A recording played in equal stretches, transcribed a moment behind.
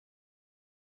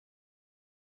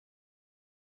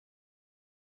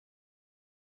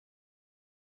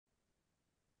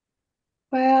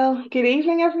Well, good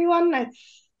evening, everyone.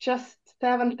 It's just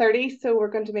 7:30, so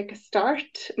we're going to make a start.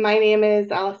 My name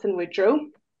is Alison Woodrow,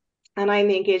 and I'm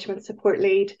the Engagement Support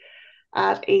Lead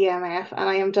at EMF, and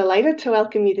I am delighted to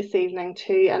welcome you this evening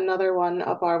to another one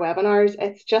of our webinars.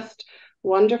 It's just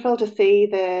wonderful to see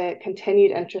the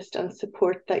continued interest and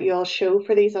support that you all show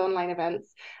for these online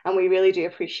events, and we really do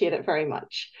appreciate it very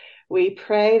much. We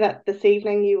pray that this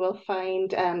evening you will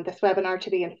find this webinar to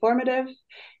be informative,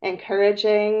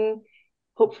 encouraging,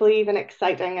 hopefully even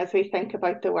exciting as we think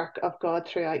about the work of God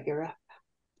throughout Europe.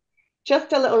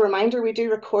 Just a little reminder, we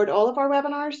do record all of our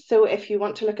webinars, so if you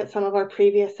want to look at some of our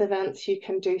previous events, you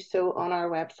can do so on our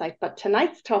website. But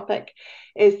tonight's topic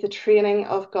is the training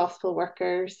of gospel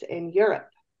workers in Europe.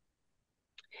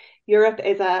 Europe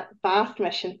is a vast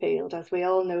mission field, as we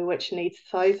all know, which needs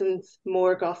thousands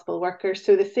more gospel workers.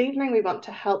 So this evening, we want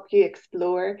to help you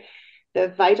explore the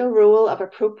vital role of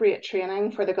appropriate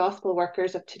training for the gospel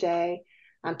workers of today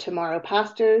and tomorrow,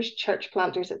 pastors, church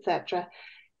planters, etc.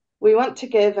 We want to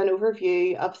give an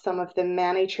overview of some of the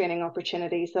many training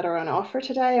opportunities that are on offer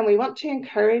today, and we want to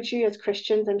encourage you as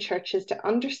Christians and churches to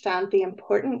understand the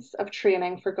importance of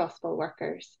training for gospel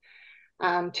workers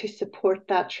and to support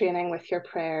that training with your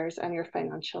prayers and your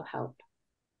financial help.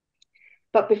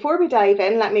 But before we dive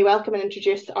in, let me welcome and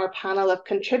introduce our panel of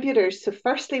contributors. So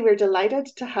firstly, we're delighted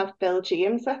to have Bill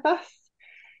James with us.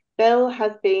 Bill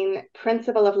has been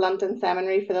principal of London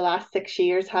Seminary for the last 6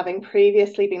 years, having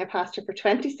previously been a pastor for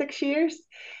 26 years.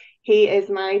 He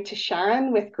is married to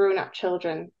Sharon with grown-up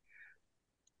children.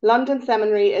 London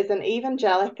Seminary is an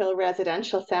evangelical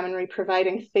residential seminary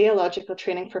providing theological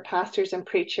training for pastors and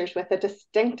preachers with a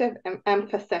distinctive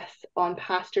emphasis on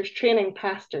pastors, training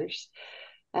pastors.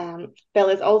 Bill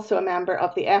is also a member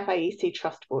of the FIEC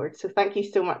Trust Board. So thank you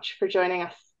so much for joining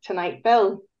us tonight,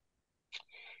 Bill.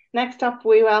 Next up,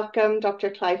 we welcome Dr.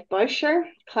 Clive Bousher.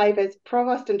 Clive is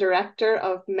Provost and Director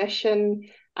of Mission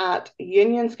at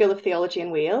Union School of Theology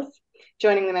in Wales,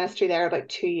 joining the ministry there about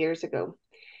 2 years ago.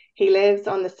 He lives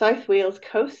on the South Wales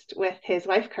coast with his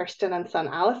wife Kirsten and son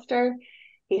Alistair.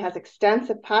 He has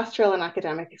extensive pastoral and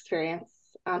academic experience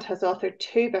and has authored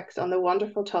 2 books on the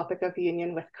wonderful topic of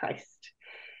union with Christ.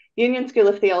 Union School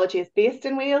of Theology is based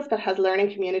in Wales, but has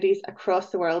learning communities across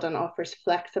the world and offers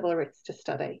flexible routes to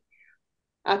study.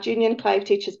 At Union, Clive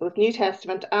teaches both New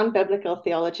Testament and biblical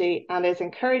theology and is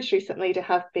encouraged recently to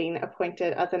have been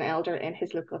appointed as an elder in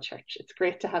his local church. It's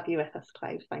great to have you with us,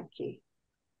 Clive. Thank you.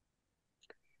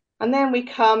 And then we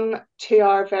come to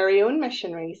our very own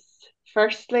missionaries.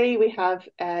 Firstly, we have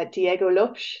Diego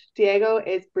Lopes. Diego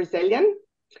is Brazilian,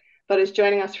 but is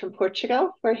joining us from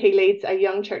Portugal, where he leads a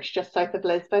young church just south of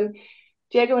Lisbon.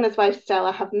 Diego and his wife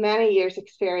Stella have many years'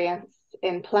 experience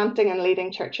in planting and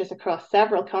leading churches across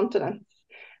several continents,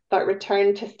 but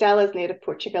returned to Stella's native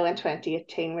Portugal in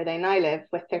 2018, where they now live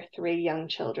with their 3 young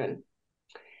children.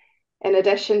 In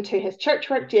addition to his church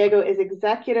work, Diego is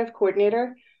executive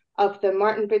coordinator of the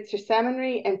Martin Butzer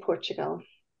Seminary in Portugal.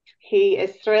 He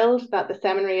is thrilled that the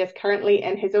seminary is currently,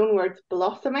 in his own words,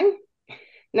 blossoming,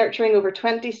 nurturing over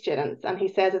 20 students, and he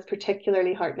says it's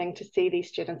particularly heartening to see these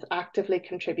students actively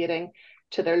contributing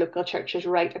to their local churches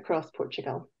right across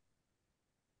Portugal.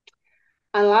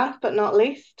 And last but not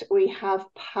least, we have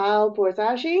Pál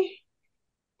Borzsági.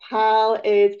 Pál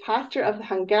is pastor of the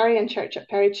Hungarian church at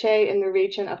Perice in the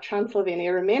region of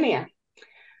Transylvania, Romania.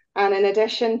 And in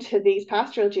addition to these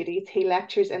pastoral duties, he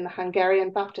lectures in the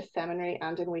Hungarian Baptist Seminary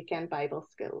and in weekend Bible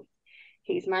schools.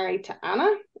 He's married to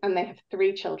Anna and they have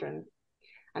 3 children.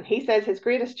 And he says his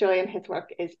greatest joy in his work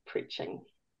is preaching.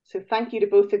 So thank you to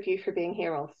both of you for being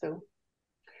here also.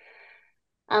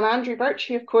 And Andrew Birch,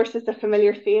 who of course is a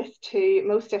familiar face to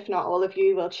most, if not all of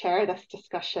you, will chair this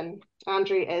discussion.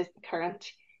 Andrew is the current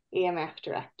EMF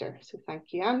director. So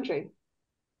thank you, Andrew.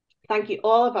 Thank you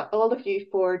all of you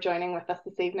for joining with us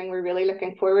this evening. We're really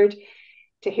looking forward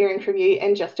to hearing from you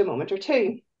in just a moment or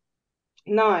two.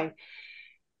 Now,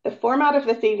 the format of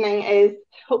this evening is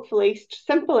hopefully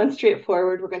simple and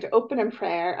straightforward. We're going to open in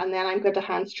prayer, and then I'm going to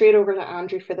hand straight over to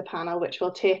Andrew for the panel, which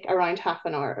will take around half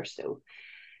an hour or so.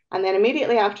 And then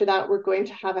immediately after that, we're going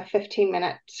to have a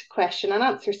 15-minute question and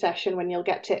answer session when you'll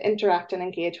get to interact and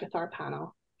engage with our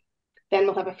panel. Then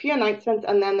we'll have a few announcements,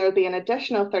 and then there'll be an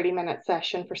additional 30-minute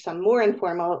session for some more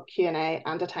informal Q&A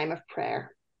and a time of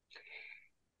prayer.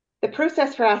 The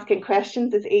process for asking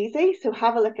questions is easy, so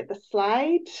have a look at the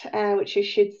slide, which you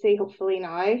should see hopefully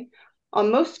now. On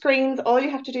most screens, all you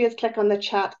have to do is click on the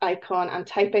chat icon and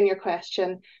type in your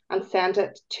question and send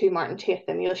it to Martin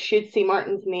Tatham. You should see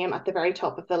Martin's name at the very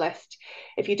top of the list.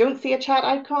 If you don't see a chat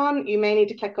icon, you may need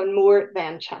to click on More,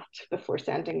 then Chat before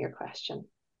sending your question.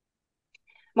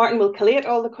 Martin will collate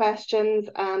all the questions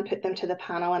and put them to the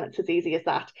panel, and it's as easy as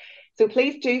that. So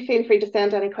please do feel free to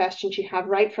send any questions you have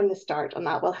right from the start, and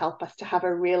that will help us to have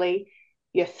a really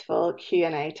useful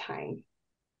Q&A time.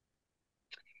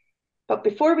 But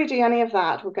before we do any of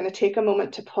that, we're going to take a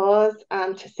moment to pause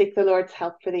and to seek the Lord's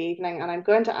help for the evening. And I'm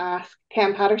going to ask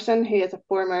Ken Patterson, who is a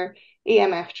former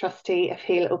EMF trustee, if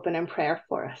he'll open in prayer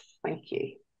for us. Thank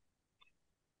you.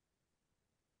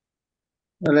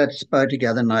 Well, let's bow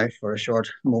together now for a short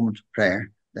moment of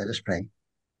prayer. Let us pray.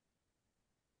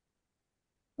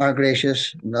 Our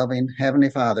gracious, loving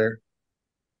Heavenly Father,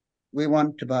 we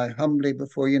want to bow humbly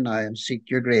before you now and seek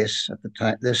your grace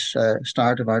at this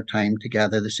start of our time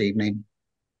together this evening.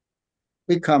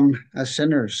 We come as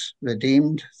sinners,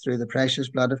 redeemed through the precious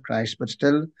blood of Christ, but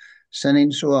still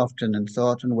sinning so often in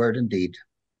thought and word and deed.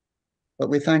 But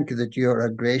we thank you that you are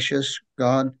a gracious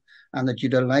God and that you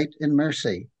delight in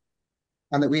mercy,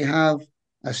 and that we have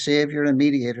a Saviour and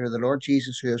Mediator, the Lord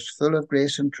Jesus, who is full of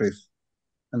grace and truth,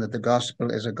 and that the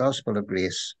gospel is a gospel of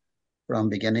grace from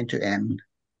beginning to end.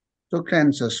 So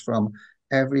cleanse us from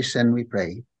every sin, we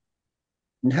pray.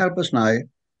 And help us now,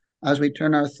 as we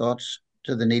turn our thoughts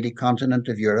to the needy continent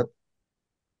of Europe.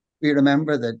 We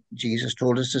remember that Jesus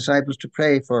told his disciples to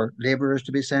pray for labourers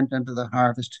to be sent into the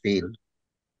harvest field.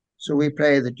 So we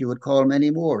pray that you would call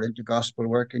many more into gospel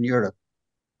work in Europe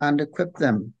and equip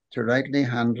them to rightly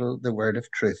handle the word of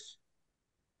truth.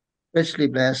 Richly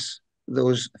bless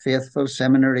those faithful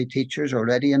seminary teachers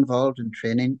already involved in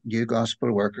training new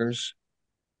gospel workers,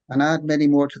 and add many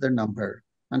more to their number.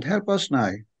 And help us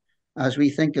now as we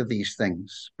think of these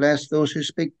things. Bless those who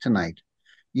speak tonight.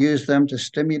 Use them to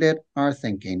stimulate our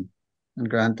thinking, and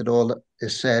grant that all that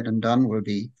is said and done will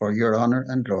be for your honour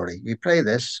and glory. We pray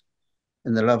this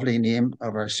in the lovely name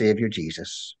of our Saviour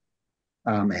Jesus.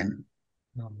 Amen.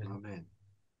 Amen. Amen.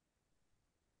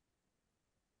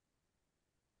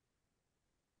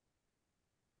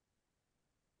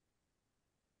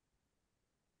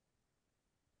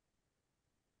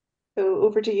 So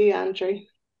over to you, Andrew.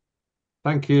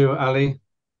 Thank you, Ali.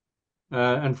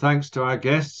 And thanks to our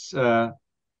guests,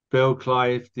 Bill,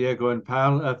 Clive, Diego and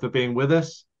Pal, for being with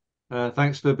us.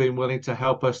 Thanks for being willing to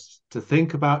help us to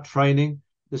think about training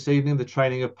this evening, the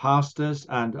training of pastors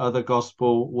and other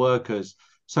gospel workers.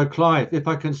 So Clive, if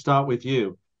I can start with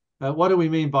you, what do we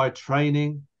mean by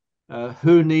training?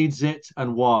 Who needs it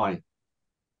and why?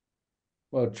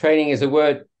 Well, training is a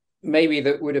word maybe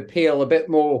that would appeal a bit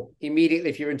more immediately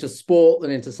if you're into sport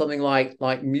than into something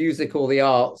like music or the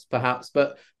arts, perhaps.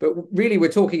 But really,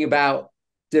 we're talking about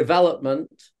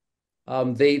development,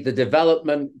 the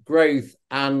development, growth,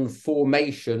 and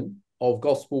formation of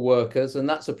gospel workers, and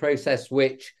that's a process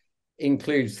which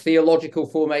includes theological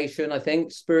formation, I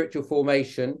think, spiritual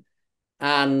formation,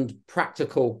 and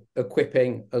practical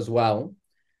equipping as well.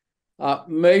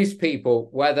 Most people,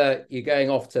 whether you're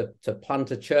going off to plant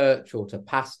a church or to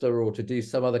pastor or to do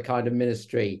some other kind of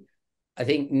ministry, I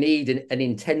think need an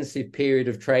intensive period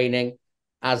of training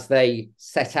as they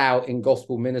set out in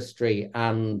gospel ministry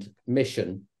and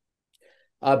mission.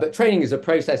 But training is a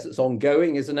process that's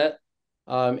ongoing, isn't it?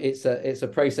 It's a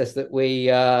process that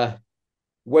we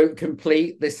won't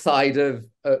complete this side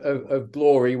of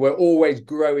glory. We're always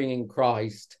growing in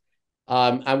Christ.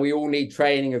 And we all need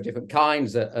training of different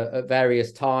kinds at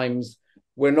various times.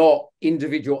 We're not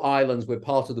individual islands. We're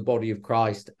part of the body of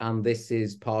Christ. And this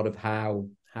is part of how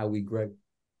we grow.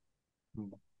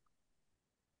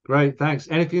 Great, thanks.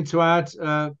 Anything to add,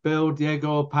 Bill,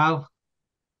 Diego, or Pal?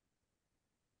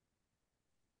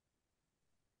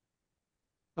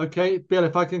 Okay, Bill,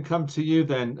 if I can come to you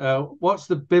then. What's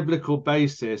the biblical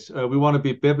basis? We want to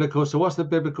be biblical. So what's the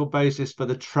biblical basis for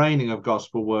the training of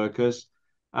gospel workers?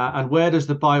 And where does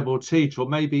the Bible teach or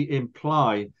maybe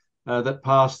imply that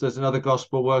pastors and other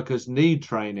gospel workers need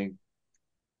training?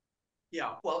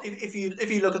 Yeah, well, if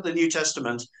you look at the New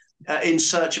Testament in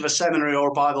search of a seminary or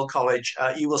a Bible college,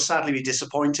 you will sadly be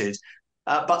disappointed.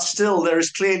 But still, there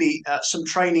is clearly some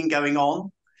training going on.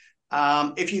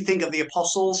 If you think of the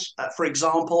apostles, for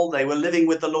example, they were living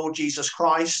with the Lord Jesus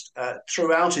Christ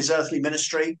throughout his earthly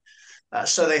ministry.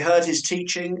 So they heard his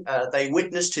teaching, they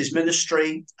witnessed his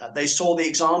ministry, they saw the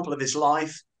example of his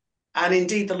life. And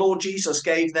indeed, the Lord Jesus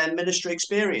gave them ministry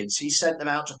experience. He sent them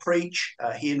out to preach.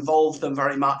 He involved them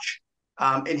very much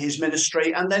in his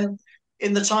ministry. And then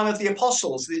in the time of the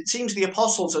apostles, it seems the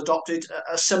apostles adopted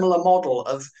a similar model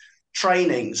of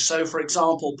training. So, for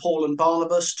example, Paul and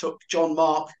Barnabas took John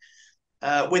Mark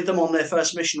with them on their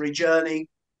first missionary journey.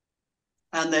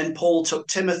 And then Paul took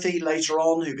Timothy later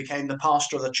on, who became the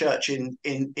pastor of the church in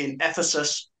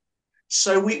Ephesus.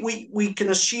 So we can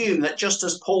assume that just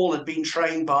as Paul had been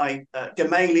trained by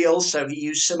Gamaliel, so he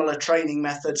used similar training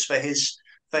methods for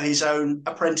his own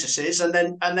apprentices, and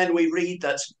then we read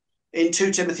that in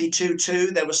 2 Timothy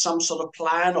 2:2 there was some sort of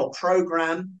plan or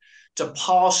program to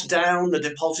pass down the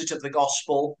deposit of the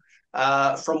gospel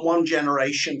from one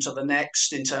generation to the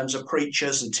next in terms of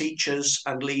preachers and teachers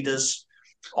and leaders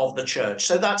of the church.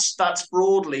 So that's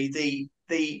broadly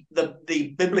the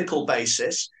biblical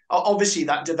basis. Obviously,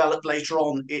 that developed later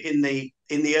on in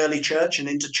the early church and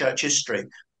into church history.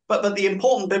 But the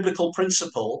important biblical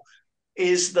principle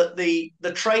is that the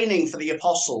training for the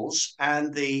apostles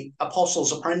and the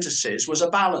apostles' apprentices was a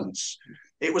balance.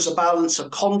 It was a balance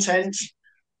of content,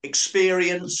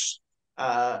 experience,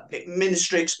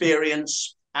 ministry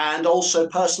experience, and also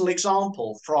personal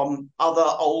example from other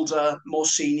older, more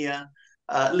senior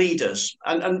leaders.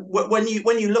 And when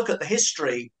you look at the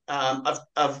history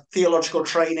of theological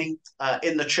training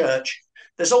in the church,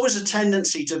 there's always a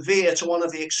tendency to veer to one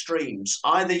of the extremes.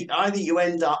 Either you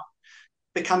end up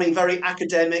becoming very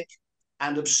academic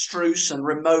and abstruse and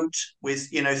remote with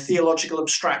theological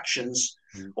abstractions,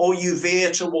 or you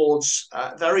veer towards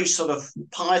very sort of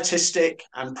pietistic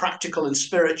and practical and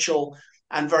spiritual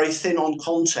and very thin on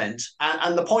content.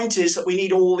 And the point is that we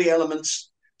need all the elements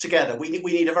together. We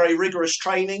need a very rigorous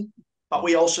training, but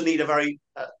we also need a very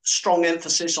strong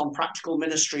emphasis on practical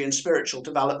ministry and spiritual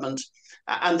development.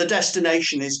 And the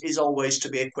destination is always to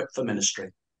be equipped for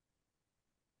ministry.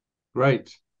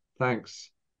 Great, thanks.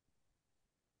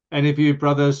 Any of you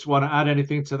brothers want to add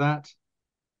anything to that?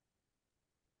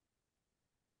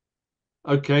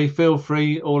 Okay, feel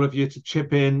free, all of you, to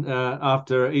chip in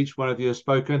after each one of you has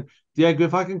spoken. Diego,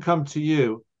 if I can come to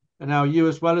you. And now you,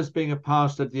 as well as being a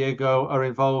pastor, Diego, are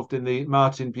involved in the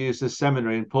Martin Bucer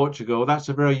Seminary in Portugal. That's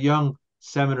a very young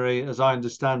seminary, as I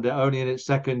understand it, only in its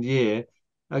second year.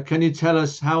 Can you tell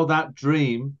us how that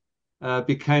dream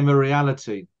became a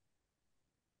reality?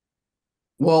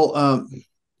 Well,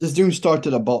 this dream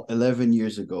started about 11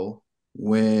 years ago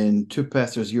when two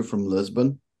pastors here from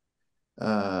Lisbon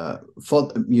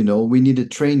thought, we needed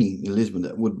training in Lisbon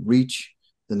that would reach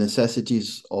the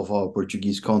necessities of our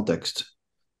Portuguese context.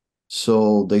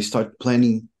 So they start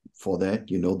planning for that.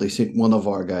 They sent one of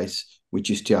our guys, which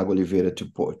is Tiago Oliveira,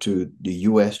 to the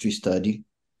US to study.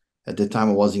 At the time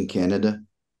I was in Canada.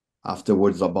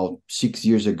 Afterwards, about 6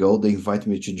 years ago, they invited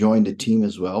me to join the team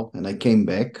as well. And I came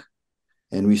back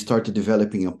and we started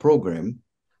developing a program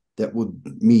that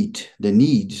would meet the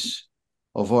needs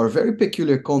of our very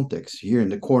peculiar context here in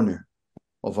the corner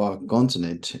of our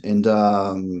continent. And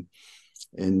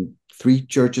 4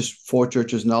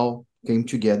 churches now came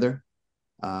together,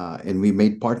 and we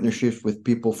made partnerships with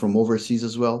people from overseas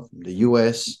as well, the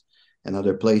US and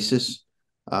other places.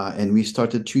 And we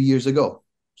started 2 years ago.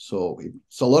 So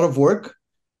it's a lot of work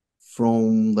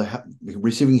from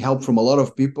receiving help from a lot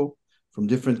of people from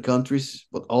different countries,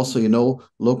 but also,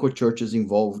 local churches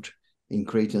involved in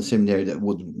creating a seminary that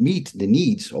would meet the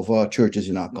needs of our churches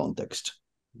in our context.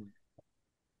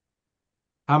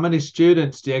 How many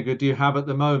students, Diego, do you have at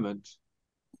the moment?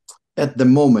 At the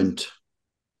moment,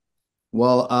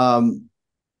 well,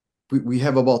 we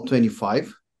have about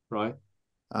 25. Right.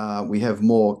 We have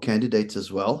more candidates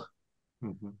as well.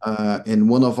 Mm-hmm. And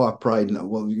one of our pride,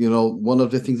 one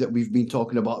of the things that we've been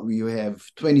talking about, we have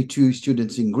 22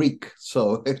 students in Greek.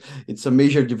 So it's a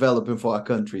major development for our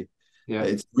country. Yeah.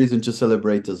 It's a reason to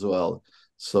celebrate as well.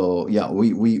 So yeah,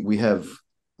 we have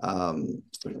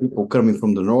people coming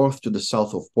from the north to the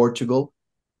south of Portugal.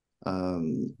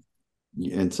 And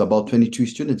it's about 22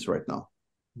 students right now.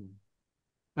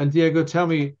 And Diego, tell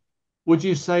me, would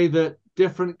you say that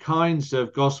different kinds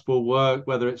of gospel work,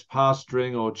 whether it's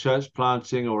pastoring or church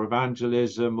planting or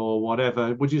evangelism or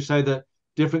whatever, would you say that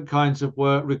different kinds of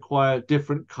work require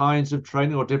different kinds of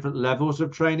training or different levels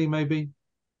of training, maybe?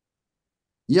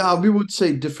 Yeah, we would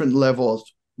say different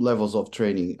levels of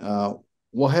training.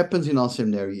 What happens in our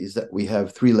seminary is that we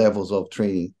have 3 levels of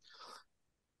training.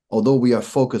 Although we are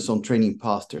focused on training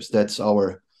pastors, that's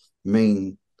our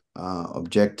main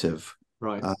objective.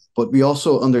 Right. But we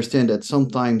also understand that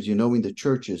sometimes, in the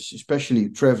churches, especially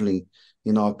traveling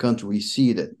in our country, we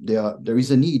see that there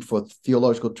is a need for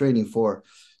theological training for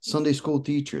Sunday school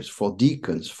teachers, for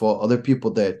deacons, for other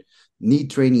people that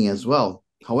need training as well.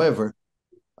 However,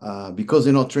 because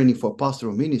they're not training for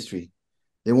pastoral ministry,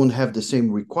 they won't have the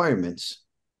same requirements.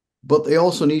 But they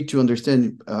also need to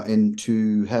understand and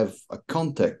to have a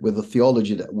contact with a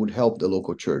theology that would help the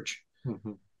local church.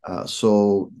 Mm-hmm.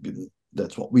 So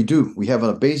that's what we do. We have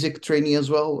a basic training as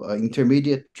well,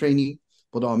 intermediate training,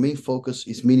 but our main focus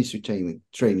is ministry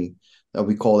training that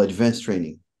we call advanced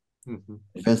training, mm-hmm.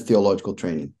 Advanced theological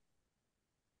training.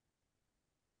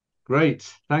 Great,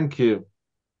 thank you.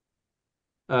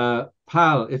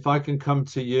 Pal, if I can come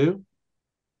to you,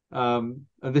 and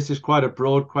this is quite a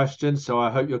broad question, so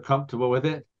I hope you're comfortable with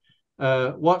it.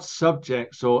 What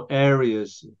subjects or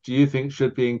areas do you think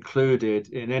should be included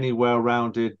in any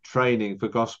well-rounded training for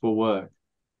gospel work?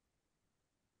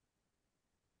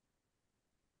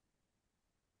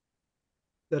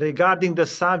 Regarding the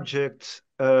subjects,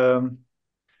 well,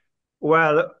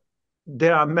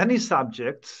 there are many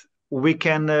subjects. We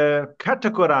can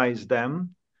categorize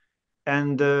them,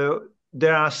 and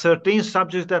there are certain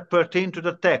subjects that pertain to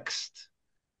the text,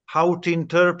 how to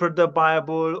interpret the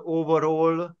Bible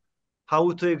overall,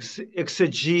 how to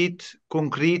exegete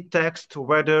concrete text,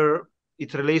 whether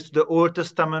it relates to the Old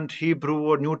Testament Hebrew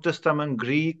or New Testament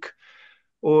Greek,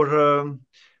 or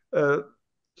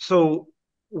so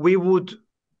we would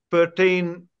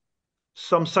pertain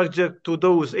some subject to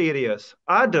those areas.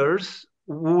 Others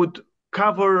would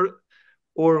cover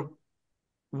or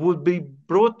would be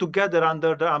brought together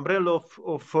under the umbrella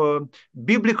of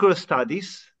biblical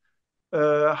studies,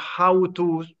 how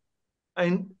to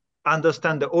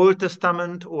understand the Old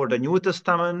Testament or the New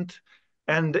Testament.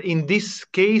 And in this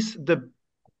case, the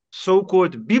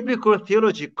so-called biblical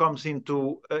theology comes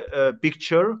into a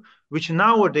picture, which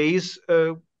nowadays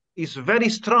is very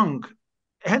strong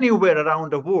anywhere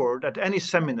around the world at any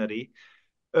seminary.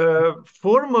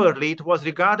 Formerly, it was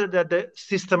regarded that the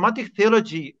systematic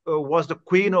theology was the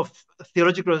queen of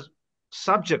theological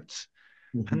subjects.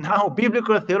 Mm-hmm. Now,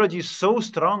 biblical theology is so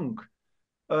strong.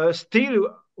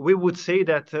 Still, we would say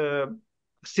that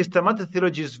systematic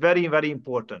theology is very, very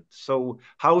important. So,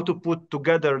 how to put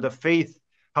together the faith,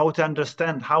 how to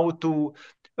understand, how to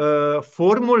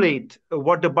formulate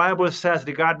what the Bible says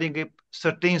regarding a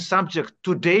certain subject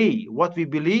today, what we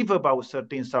believe about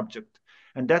certain subject,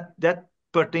 and that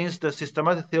pertains to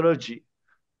systematic theology.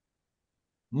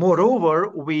 Moreover,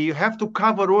 we have to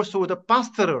cover also the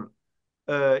pastoral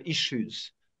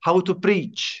issues, how to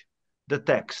preach the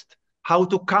text, how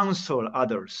to counsel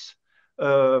others,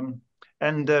 and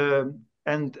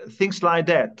things like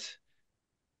that.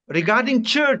 Regarding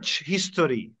church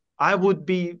history, I would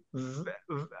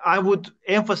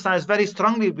emphasize very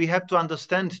strongly we have to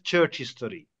understand church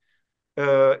history.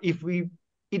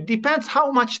 It depends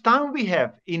how much time we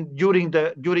have during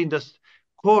the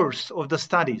course of the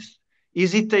studies.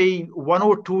 Is it a 1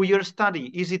 or 2 year study?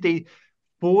 Is it a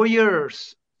 4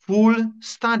 years full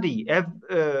study,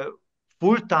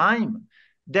 full time?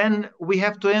 Then we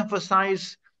have to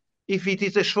emphasize, if it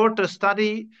is a shorter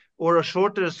study or a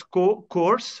shorter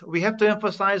course, we have to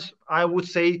emphasize, I would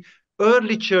say,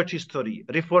 early church history,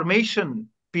 Reformation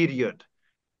period,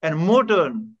 and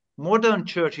modern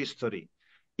church history.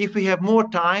 If we have more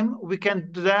time, we can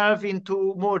delve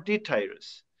into more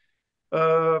details.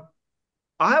 I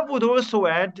would also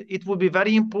add, it would be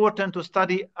very important to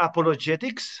study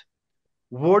apologetics,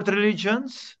 world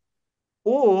religions,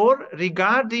 or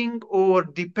regarding or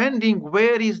depending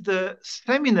where is the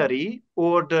seminary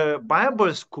or the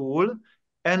Bible school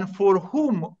and for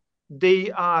whom they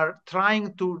are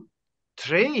trying to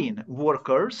train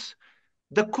workers,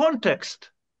 the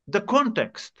context.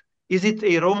 Is it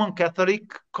a Roman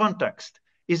Catholic context?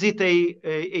 Is it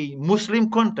a Muslim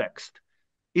context?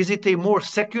 Is it a more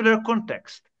secular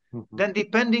context? Mm-hmm. Then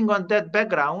depending on that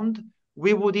background,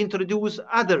 we would introduce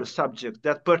other subjects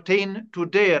that pertain to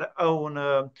their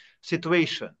own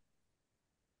situation.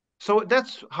 So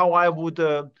that's how I would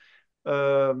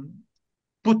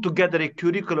put together a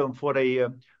curriculum for a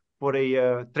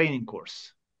training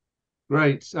course.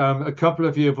 Great. A couple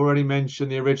of you have already mentioned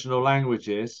the original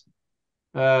languages.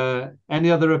 Any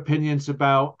other opinions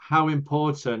about how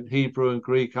important Hebrew and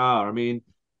Greek are? I mean,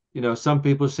 some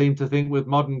people seem to think with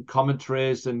modern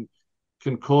commentaries and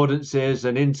concordances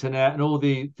and internet and all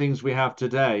the things we have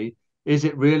today, is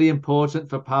it really important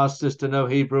for pastors to know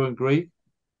Hebrew and Greek?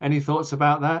 Any thoughts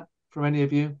about that from any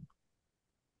of you?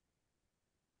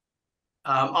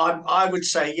 I would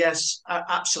say yes,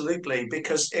 absolutely,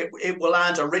 because it will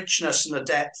add a richness and a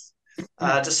depth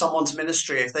to someone's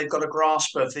ministry if they've got a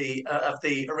grasp of the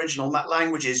original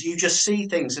languages. You just see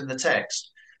things in the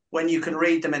text when you can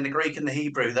read them in the Greek and the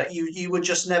Hebrew that you would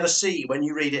just never see when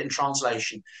you read it in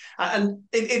translation. And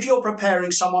if you're preparing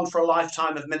someone for a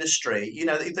lifetime of ministry,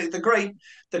 the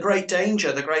great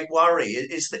danger, the great worry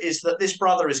is that this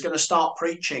brother is going to start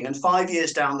preaching, and 5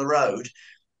 years down the road,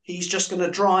 he's just going to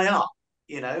dry up.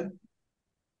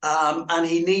 And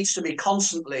he needs to be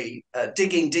constantly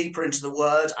digging deeper into the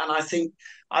word. And I think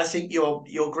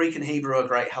your Greek and Hebrew are a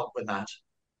great help with that.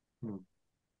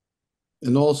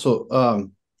 And also,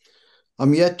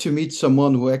 I'm yet to meet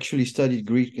someone who actually studied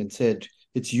Greek and said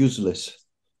it's useless.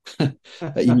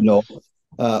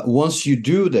 once you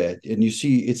do that and you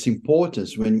see its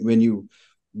importance, when you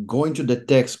go into the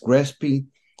text, grasping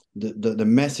the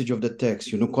message of the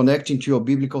text, connecting to your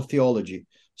biblical theology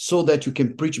so that you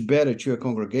can preach better to your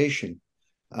congregation,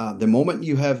 the moment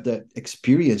you have that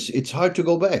experience, it's hard to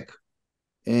go back.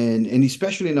 And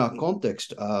especially in our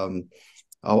context,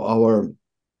 our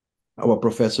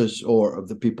professors or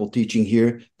the people teaching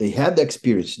here, they had the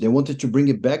experience. They wanted to bring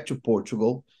it back to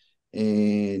Portugal.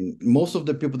 And most of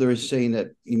the people that are saying that,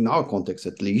 in our context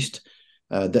at least,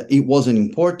 that it wasn't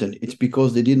important, it's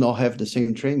because they did not have the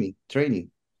same training.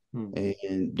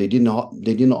 And they did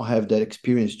not have that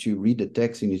experience to read the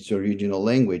text in its original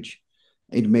language.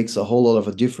 It makes a whole lot of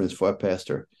a difference for a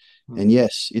pastor. And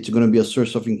yes, it's going to be a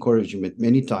source of encouragement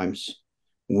many times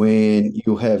when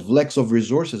you have lacks of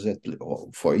resources,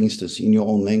 for instance, in your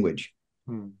own language.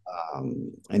 And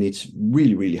it's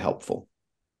really, really helpful.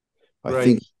 Great. I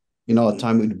think in our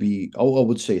time it would be, I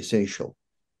would say, essential,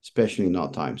 especially in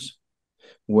our times,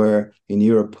 where in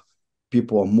Europe,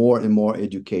 people are more and more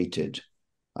educated.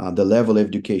 The level of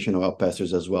education of our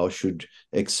pastors as well should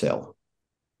excel.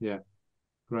 Yeah,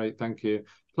 great, thank you.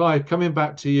 Clive, coming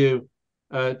back to you,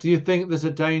 do you think there's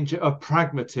a danger of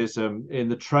pragmatism in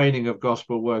the training of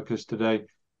gospel workers today,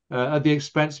 at the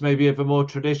expense maybe of a more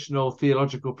traditional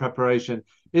theological preparation?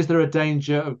 Is there a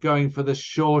danger of going for the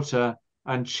shorter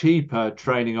and cheaper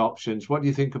training options? What do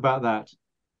you think about that?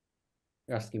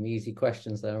 You're asking me easy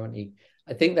questions there, aren't you?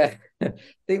 I think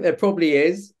there probably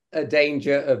is a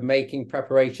danger of making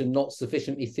preparation not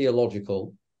sufficiently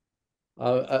theological.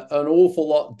 An awful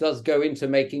lot does go into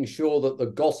making sure that the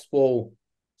gospel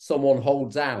someone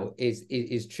holds out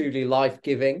is truly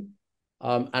life-giving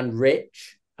and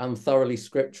rich and thoroughly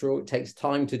scriptural. It takes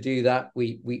time to do that.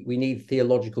 We need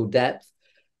theological depth.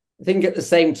 I think at the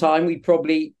same time, we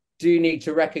probably do need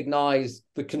to recognize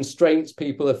the constraints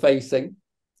people are facing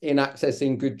in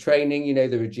accessing good training.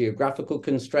 There are geographical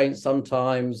constraints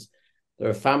sometimes. There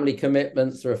are family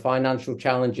commitments, there are financial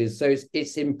challenges. So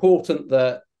it's important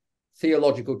that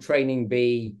theological training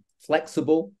be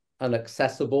flexible and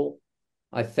accessible.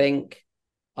 I think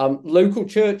local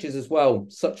churches as well,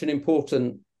 such an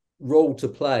important role to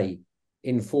play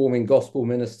in forming gospel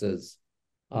ministers.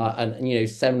 And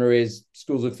seminaries,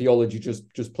 schools of theology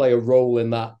just play a role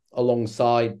in that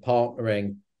alongside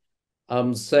partnering.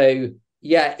 So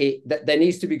yeah, there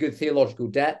needs to be good theological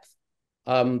depth.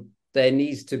 There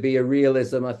needs to be a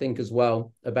realism, I think, as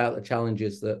well, about the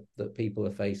challenges that people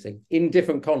are facing in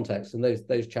different contexts, and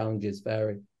those challenges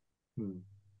vary.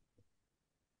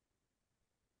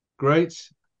 Great.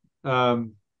 Let's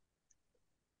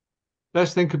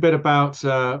think a bit about,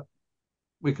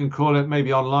 we can call it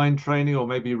maybe online training or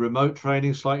maybe remote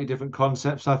training, slightly different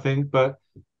concepts, I think. But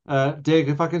Dig,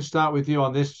 if I can start with you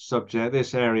on this subject,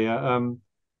 this area, am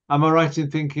I right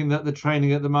in thinking that the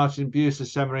training at the Martin Bucer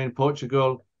Seminary in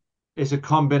Portugal is a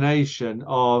combination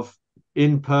of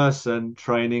in-person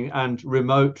training and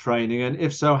remote training? And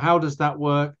if so, how does that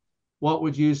work? What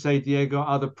would you say, Diego,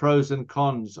 are the pros and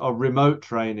cons of remote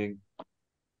training?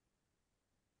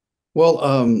 Well,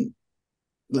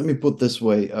 let me put this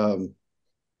way.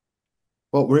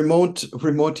 Well, remote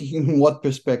in what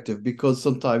perspective? Because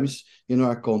sometimes in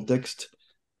our context,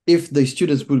 if the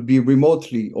students would be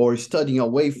remotely or studying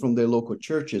away from their local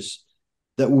churches,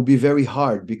 that would be very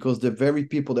hard, because the very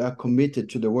people that are committed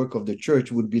to the work of the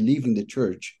church would be leaving the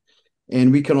church.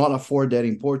 And we cannot afford that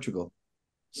in Portugal.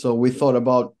 So we thought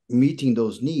about meeting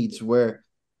those needs where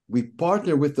we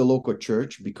partner with the local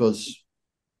church, because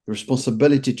the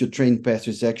responsibility to train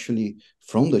pastors is actually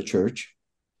from the church.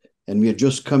 And we are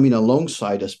just coming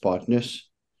alongside as partners.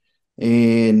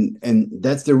 And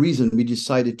that's the reason we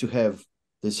decided to have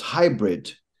this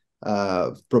hybrid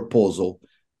proposal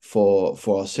for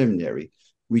our seminary,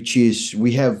 which is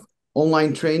we have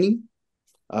online training,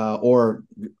 or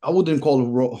I wouldn't call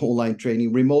it online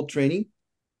training, remote training.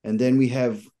 And then we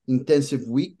have intensive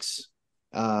weeks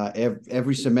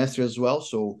every semester as well.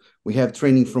 So we have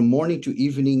training from morning to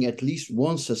evening at least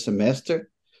once a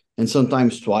semester, and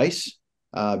sometimes twice,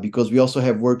 because we also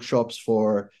have workshops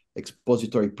for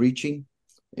expository preaching.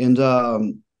 And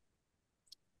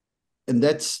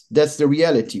that's the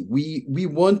reality. We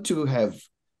want to have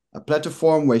a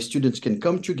platform where students can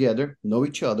come together, know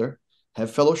each other,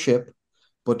 have fellowship,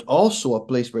 but also a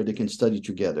place where they can study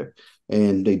together.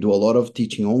 And they do a lot of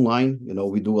teaching online.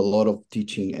 We do a lot of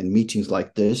teaching and meetings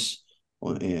like this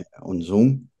on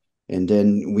Zoom. And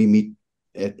then we meet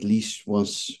at least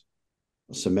once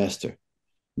a semester.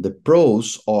 The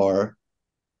pros are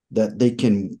that they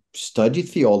can study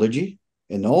theology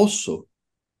and also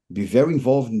be very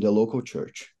involved in the local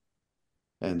church.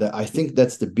 And I think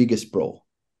that's the biggest pro.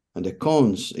 And the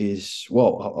cons is,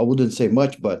 well, I wouldn't say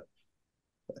much, but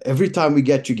every time we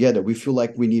get together, we feel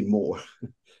like we need more.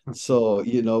 So,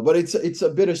 but it's a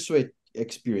bittersweet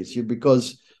experience here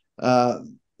because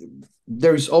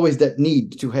there is always that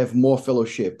need to have more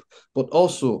fellowship, but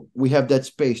also we have that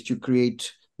space to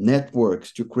create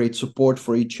networks, to create support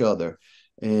for each other.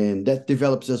 And that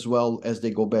develops as well as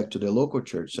they go back to their local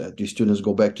church. The students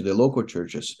go back to their local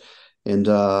churches. And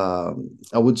I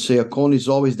would say a con is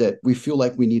always that we feel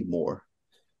like we need more.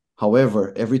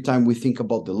 However, every time we think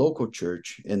about the local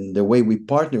church and the way we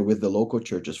partner with the local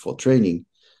churches for training,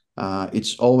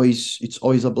 it's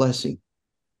always a blessing.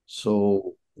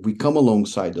 So we come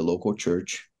alongside the local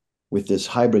church with this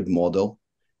hybrid model,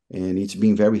 and it's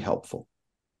been very helpful.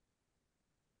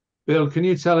 Bill, can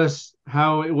you tell us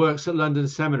how it works at London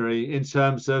Seminary in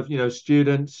terms of,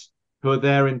 students who are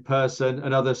there in person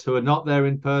and others who are not there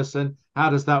in person? How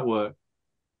does that work?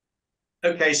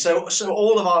 Okay, so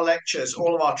all of our lectures,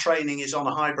 all of our training is on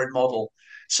a hybrid model.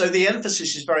 So the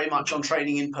emphasis is very much on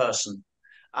training in person.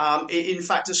 In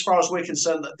fact, as far as we're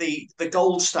concerned, that the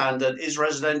gold standard is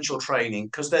residential training,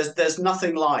 because there's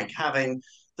nothing like having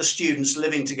the students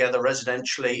living together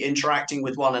residentially, interacting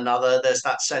with one another. There's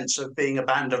that sense of being a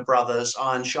band of brothers,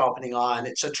 iron sharpening iron.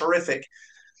 It's a terrific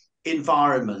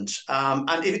environment.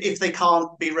 And if they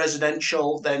can't be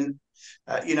residential, then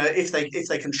if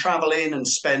they can travel in and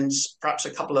spend perhaps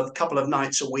a couple of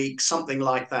nights a week, something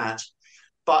like that.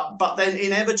 But then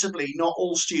inevitably, not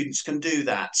all students can do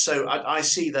that. So I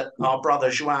see that our brother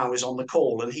João is on the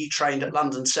call, and he trained at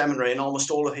London Seminary, and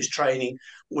almost all of his training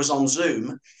was on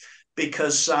Zoom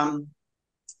because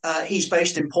he's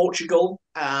based in Portugal,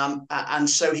 and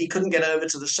so he couldn't get over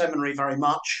to the seminary very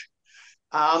much.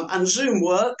 And Zoom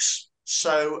works,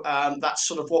 so that's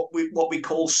sort of what we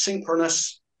call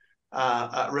synchronous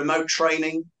remote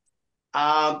training.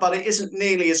 But it isn't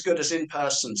nearly as good as in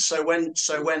person. So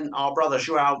when our brother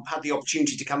João had the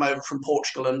opportunity to come over from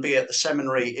Portugal and be at the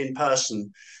seminary in person,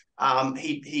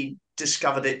 he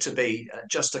discovered it to be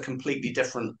just a completely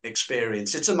different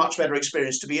experience. It's a much better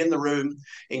experience to be in the room,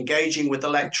 engaging with the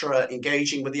lecturer,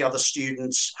 engaging with the other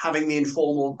students, having the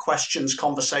informal questions,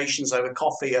 conversations over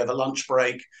coffee, over lunch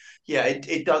break. Yeah,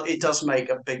 it does make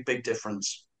a big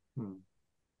difference.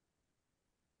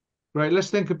 Great.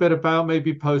 Let's think a bit about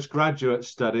maybe postgraduate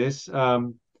studies.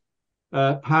 Pal,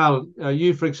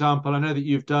 you, for example, I know that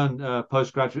you've done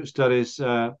postgraduate studies,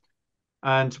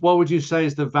 and what would you say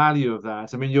is the value of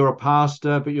that? I mean, you're a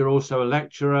pastor, but you're also a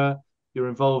lecturer. You're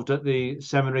involved at the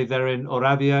seminary there in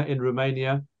Oradea in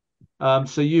Romania.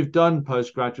 So you've done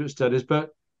postgraduate studies,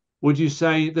 but would you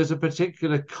say there's a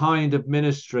particular kind of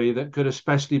ministry that could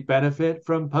especially benefit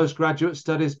from postgraduate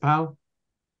studies, Pal?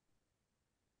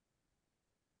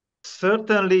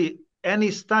 Certainly, any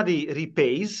study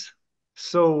repays,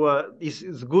 so it's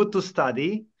good to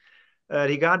study.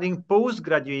 Regarding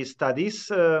postgraduate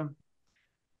studies,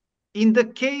 in the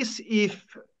case if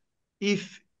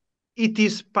it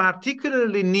is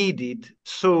particularly needed,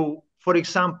 so for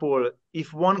example,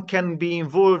 if one can be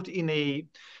involved in a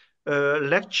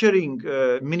lecturing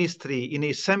ministry in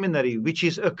a seminary which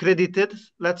is accredited,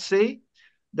 let's say,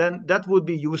 then that would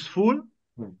be useful,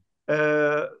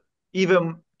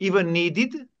 even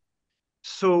needed.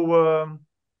 So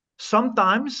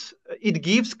sometimes it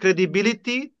gives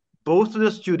credibility both to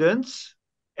the students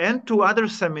and to other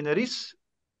seminaries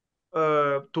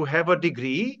to have a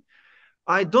degree.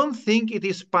 I don't think it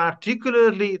is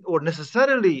particularly or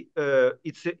necessarily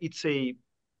it's a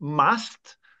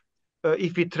must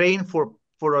if we train for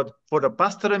the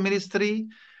pastoral ministry.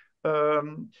 I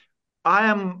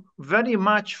am very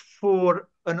much for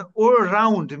an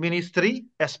all-round ministry,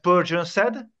 as Spurgeon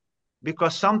said,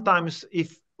 because sometimes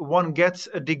if one gets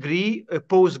a degree, a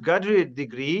postgraduate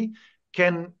degree,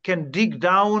 can dig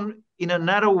down in a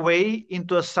narrow way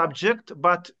into a subject,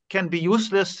 but can be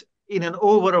useless in an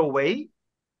overall way.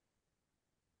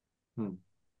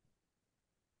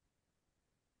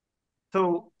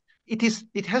 So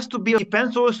it has to be,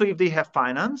 depends also if they have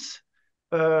finance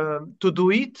to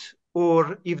do it,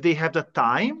 or if they have the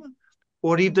time,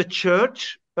 or if the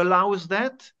church allows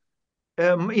that.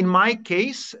 In my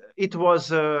case, it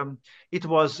was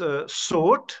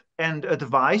sought and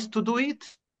advised to do it.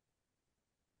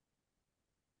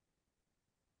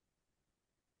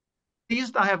 At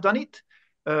least I have done it.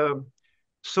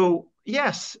 So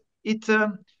yes,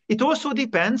 it also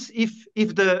depends if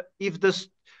the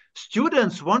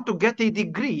students want to get a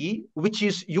degree which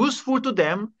is useful to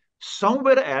them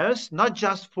somewhere else, not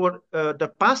just for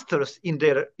the pastors in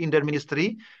their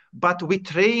ministry, but we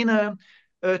train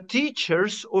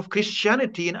teachers of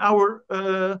Christianity in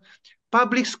our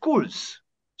public schools.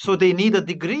 So they need a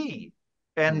degree.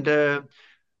 and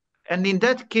in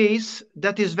that case,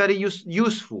 that is very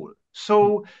useful.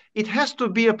 So it has to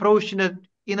be approached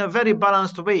in a very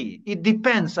balanced way. It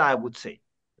depends, I would say.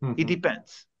 It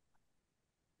depends.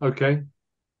 Okay,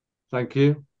 thank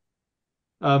you.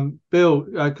 Bill,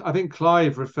 I think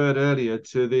Clive referred earlier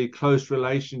to the close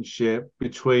relationship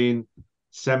between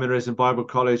seminaries and Bible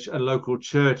college and local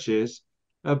churches.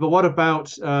 But what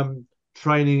about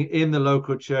training in the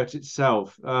local church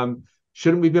itself?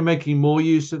 Shouldn't we be making more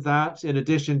use of that in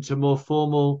addition to more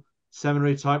formal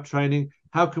seminary type training?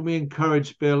 How can we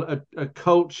encourage, Bill, a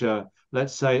culture,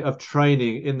 let's say, of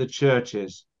training in the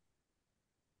churches?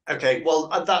 Okay, well,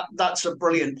 that's a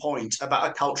brilliant point about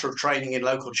a culture of training in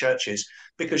local churches,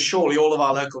 because surely all of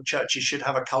our local churches should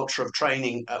have a culture of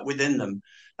training within them.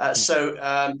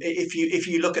 If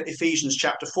you look at Ephesians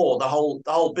chapter 4, the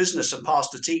whole business of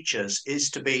pastor teachers is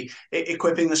to be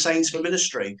equipping the saints for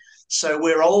ministry. So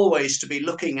we're always to be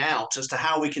looking out as to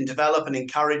how we can develop and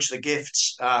encourage the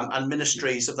gifts and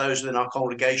ministries of those within our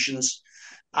congregations.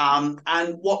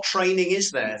 And what training is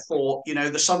there for,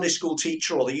 the Sunday school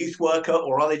teacher or the youth worker,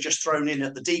 or are they just thrown in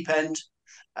at the deep end?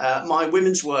 My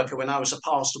women's worker, when I was a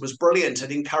pastor, was brilliant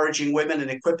at encouraging women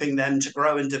and equipping them to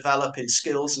grow and develop in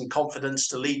skills and confidence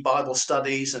to lead Bible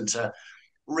studies and to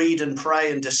read and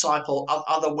pray and disciple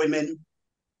other women.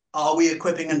 Are we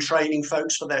equipping and training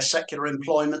folks for their secular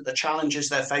employment, the challenges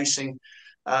they're facing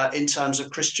in terms of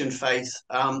Christian faith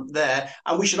there?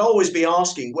 And we should always be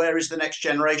asking, where is the next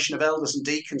generation of elders and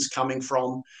deacons coming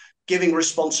from? Giving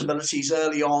responsibilities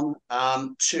early on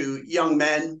to young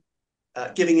men,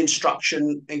 giving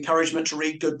instruction, encouragement to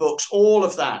read good books, all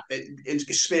of that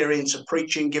experience of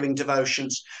preaching, giving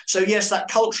devotions. So yes, that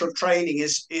culture of training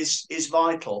is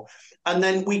vital. And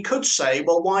then we could say,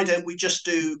 well, why don't we just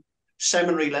do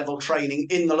seminary level training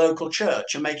in the local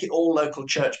church and make it all local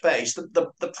church based?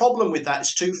 The problem with that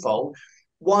is twofold.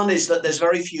 One is that there's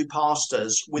very few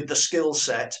pastors with the skill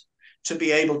set to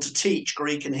be able to teach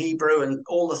Greek and Hebrew and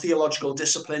all the theological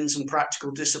disciplines and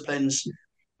practical disciplines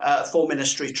for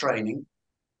ministry training.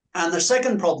 And the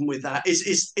second problem with that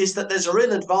is that there's a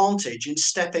real advantage in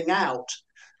stepping out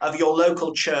of your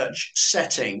local church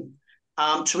setting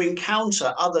to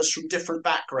encounter others from different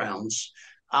backgrounds,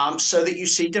 so that you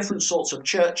see different sorts of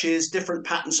churches, different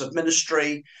patterns of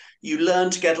ministry. You learn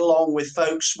to get along with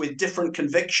folks with different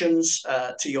convictions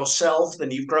to yourself than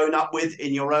you've grown up with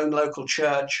in your own local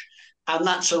church. And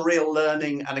that's a real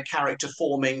learning and a character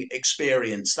forming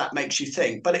experience that makes you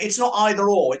think. But it's not either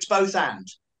or, it's both and.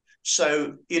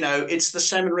 So, it's the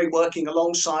seminary working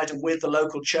alongside and with the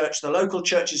local church. The local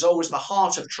church is always the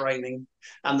heart of training,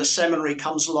 and the seminary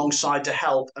comes alongside to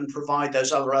help and provide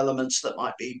those other elements that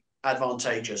might be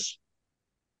advantageous.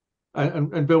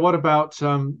 And Bill, what about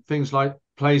things like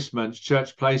placements,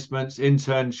 church placements,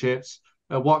 internships?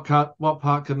 What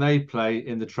part can they play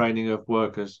in the training of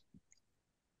workers?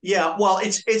 Yeah, well,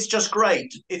 it's just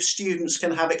great if students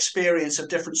can have experience of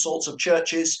different sorts of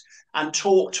churches and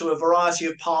talk to a variety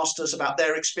of pastors about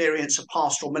their experience of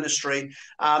pastoral ministry.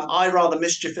 I rather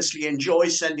mischievously enjoy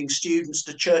sending students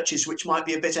to churches which might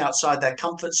be a bit outside their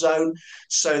comfort zone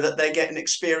so that they get an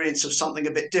experience of something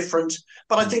a bit different.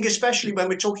 But I think especially when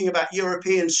we're talking about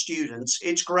European students,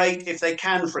 it's great if they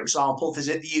can, for example,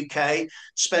 visit the UK,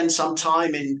 spend some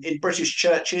time in British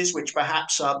churches, which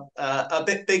perhaps are a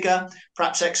bit bigger,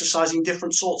 perhaps exercising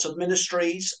different sorts of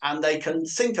ministries, and they can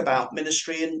think about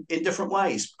ministry in different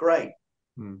ways. Great.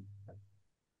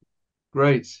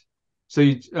 Great.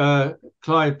 So,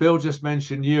 Clive, Bill just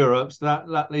mentioned Europe. So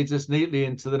that leads us neatly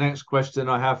into the next question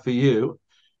I have for you,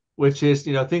 which is,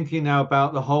 thinking now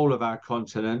about the whole of our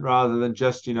continent rather than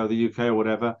just, the UK or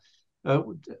whatever.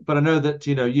 But I know that,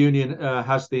 Union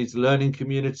has these learning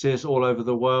communities all over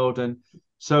the world. And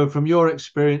so from your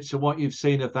experience and what you've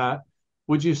seen of that,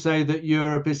 would you say that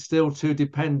Europe is still too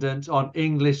dependent on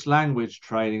English language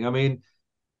training? I mean,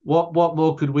 what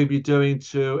more could we be doing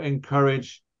to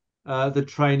encourage the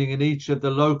training in each of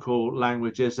the local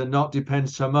languages and not depend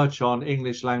so much on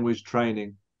English language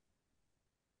training?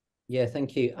 Yeah,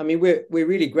 thank you. I mean, we're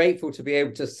really grateful to be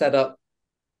able to set up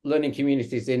learning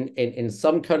communities in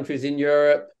some countries in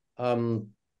Europe. For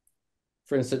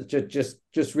instance,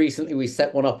 just recently we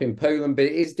set one up in Poland, but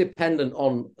it is dependent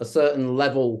on a certain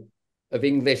level of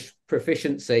English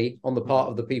proficiency on the part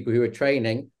of the people who are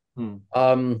training.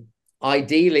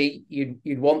 Ideally,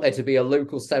 you'd want there to be a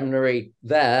local seminary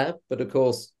there, but of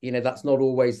course, that's not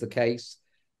always the case.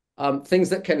 Things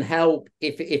that can help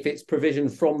if it's provision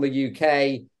from the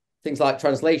UK, things like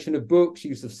translation of books,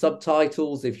 use of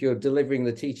subtitles, if you're delivering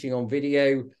the teaching on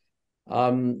video,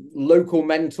 local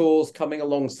mentors coming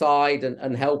alongside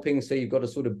and helping, so you've got a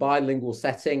sort of bilingual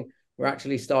setting We're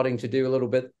actually starting to do a little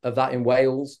bit of that in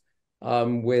Wales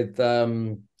with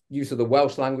use of the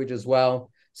Welsh language as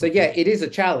well. So yeah, it is a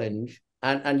challenge,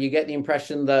 and you get the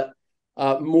impression that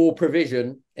more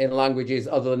provision in languages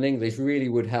other than English really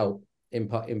would help in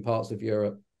parts of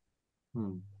Europe.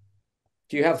 Do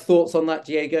you have thoughts on that,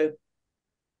 Diego?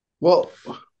 Well,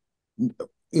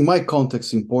 in my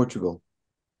context in Portugal,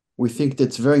 we think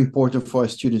that's very important for our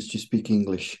students to speak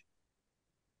English.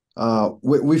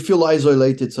 We feel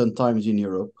isolated sometimes in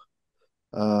Europe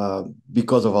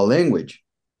because of our language.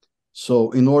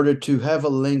 So in order to have a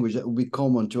language that would be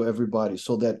common to everybody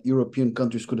so that European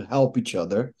countries could help each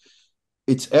other,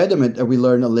 it's adamant that we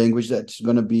learn a language that's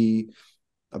going to be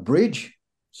a bridge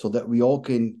so that we all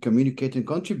can communicate and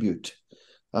contribute.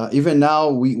 Even now,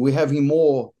 we're having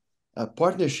more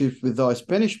partnerships with our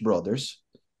Spanish brothers.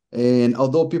 And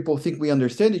although people think we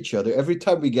understand each other, every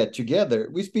time we get together,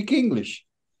 we speak English.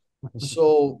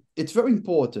 So it's very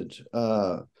important.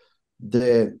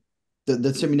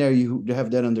 The seminary, you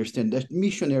have that understanding, that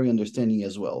missionary understanding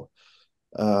as well.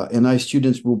 And our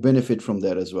students will benefit from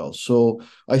that as well. So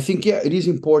I think, yeah, it is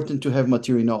important to have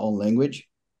material in our own language,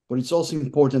 but it's also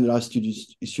important that our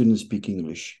students speak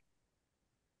English.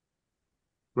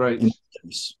 Great.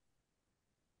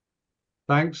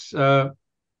 Thanks.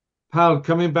 Pal,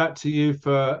 coming back to you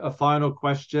for a final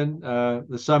question.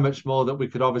 There's so much more that we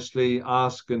could obviously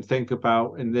ask and think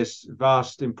about in this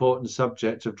vast, important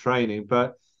subject of training.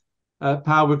 But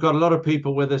Pal, we've got a lot of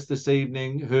people with us this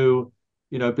evening who,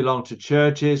 belong to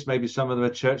churches. Maybe some of them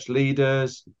are church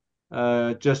leaders,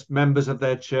 just members of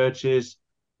their churches.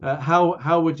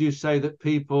 How would you say that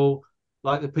people,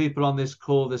 like the people on this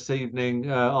call this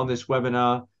evening, on this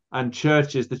webinar, and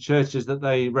churches, the churches that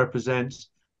they represent,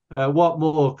 what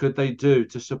more could they do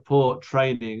to support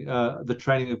training, the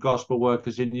training of gospel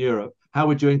workers in Europe? How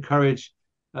would you encourage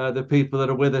the people that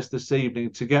are with us this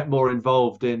evening to get more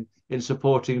involved in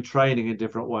supporting training in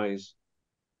different ways?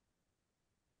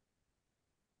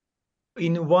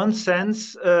 In one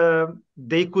sense,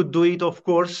 they could do it, of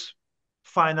course,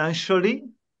 financially.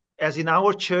 As in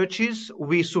our churches,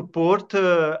 we support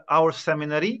our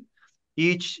seminary,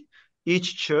 each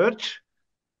church.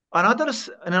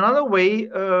 Another way,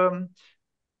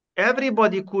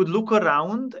 everybody could look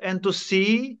around and to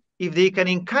see if they can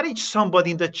encourage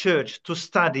somebody in the church to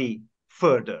study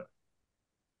further.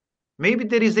 Maybe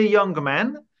there is a young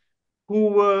man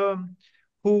who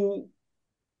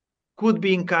could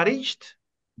be encouraged,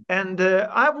 and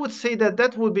I would say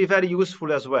that would be very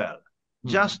useful as well.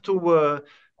 Just to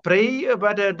pray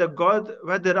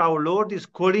whether our Lord is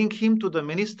calling him to the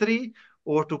ministry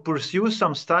or to pursue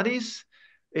some studies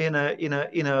in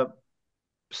a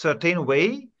certain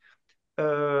way,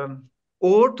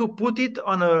 or to put it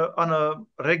on a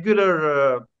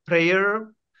regular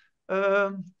prayer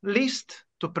list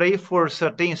to pray for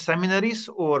certain seminaries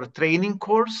or training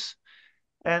course,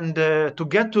 and to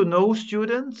get to know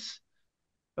students.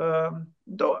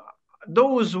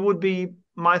 Those would be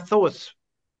my thoughts.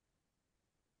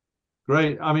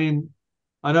 Great. I mean,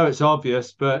 I know it's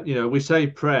obvious, but we say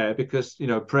prayer because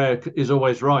prayer is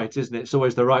always right, isn't it? It's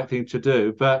always the right thing to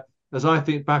do. But as I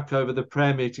think back over the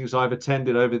prayer meetings I've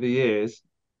attended over the years,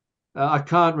 I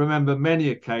can't remember many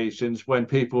occasions when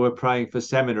people were praying for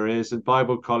seminaries and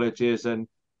Bible colleges and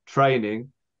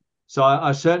training. So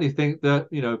I certainly think that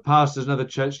pastors and other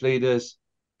church leaders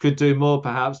could do more,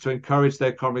 perhaps, to encourage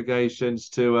their congregations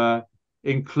to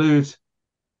include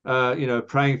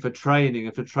praying for training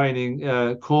and for training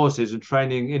courses and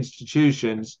training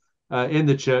institutions in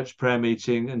the church prayer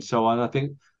meeting and so on. I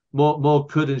think more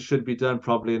could and should be done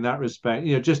probably in that respect,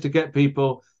 just to get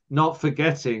people not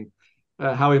forgetting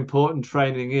how important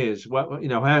training is,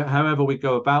 however we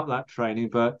go about that training,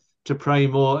 but to pray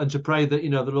more and to pray that, the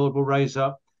Lord will raise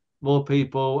up more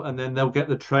people and then they'll get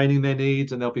the training they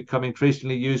need and they'll become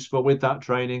increasingly useful with that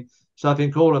training. So I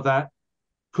think all of that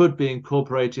could be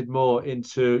incorporated more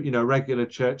into, regular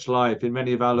church life in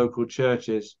many of our local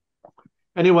churches.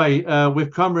 Anyway,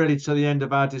 we've come really to the end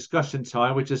of our discussion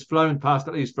time, which has flown past,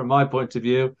 at least from my point of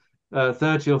view.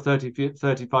 30 or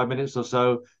 35 minutes or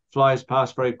so flies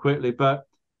past very quickly. But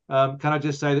can I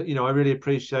just say that, I really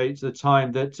appreciate the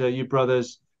time that you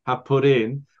brothers have put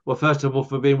in. Well, first of all,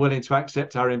 for being willing to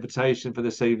accept our invitation for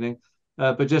this evening,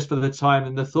 but just for the time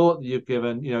and the thought that you've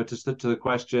given, to the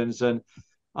questions. And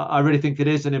I really think it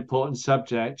is an important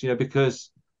subject,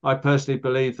 because I personally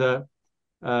believe that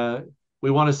we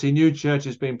want to see new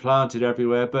churches being planted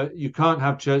everywhere, but you can't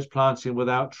have church planting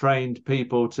without trained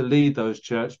people to lead those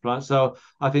church plants. So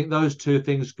I think those two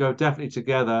things go definitely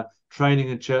together, training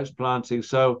and church planting.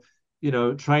 So,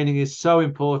 training is so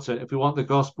important if we want the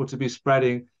gospel to be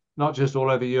spreading, not just all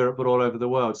over Europe, but all over the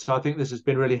world. So I think this has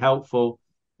been really helpful,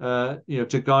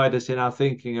 to guide us in our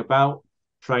thinking about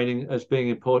training as being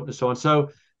important and so on. So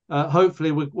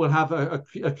hopefully we'll have a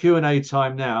Q&A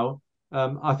time now.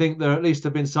 I think there at least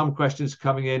have been some questions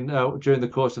coming in during the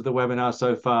course of the webinar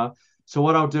so far. So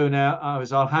what I'll do now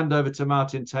is I'll hand over to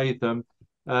Martin Tatham.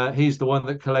 He's the one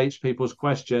that collates people's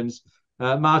questions.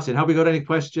 Martin, have we got any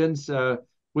questions?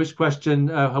 Which question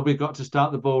have we got to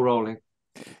start the ball rolling?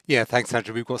 Yeah, thanks,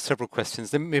 Andrew. We've got several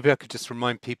questions. Then maybe I could just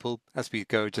remind people as we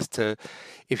go, just to,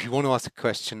 if you want to ask a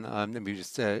question, let me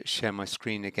just share my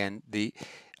screen again. The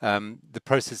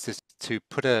process is to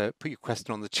put your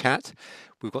question on the chat.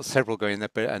 We've got several going there,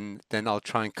 and then I'll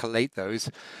try and collate those,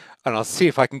 and I'll see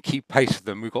if I can keep pace with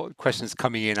them. We've got questions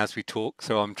coming in as we talk,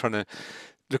 so I'm trying to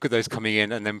look at those coming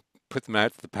in and then put them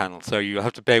out to the panel. So you'll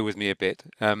have to bear with me a bit.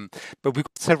 But we've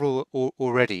got several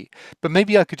already. But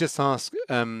maybe I could just ask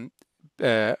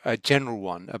a general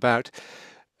one about,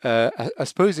 I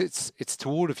suppose it's to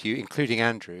all of you, including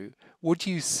Andrew. What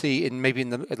do you see in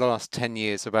the last 10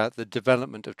 years about the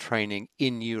development of training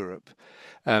in Europe?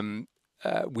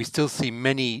 We still see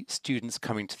many students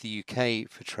coming to the UK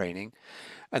for training,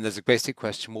 and there's a basic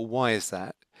question, well, why is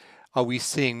that? Are we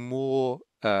seeing more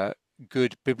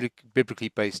good biblically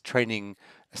based training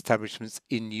establishments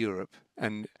in Europe?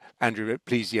 And Andrew,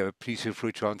 please feel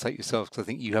free to answer yourself, because I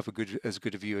think you have as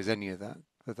good a view as any of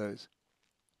those.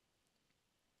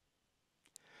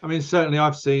 I mean, certainly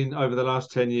I've seen over the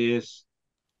last 10 years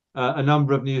a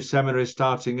number of new seminaries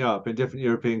starting up in different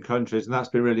European countries, and that's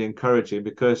been really encouraging,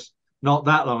 because not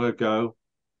that long ago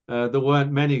there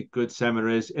weren't many good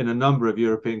seminaries in a number of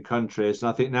European countries, and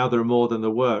I think now there are more than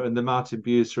there were. And the Martin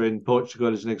Bucer in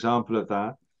Portugal is an example of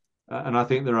that, and I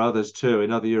think there are others too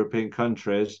in other European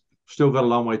countries. Still got a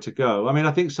long way to go. I mean,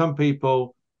 I think some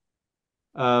people,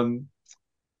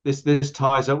 this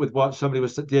ties up with what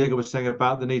Diego was saying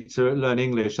about the need to learn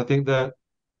English. I think that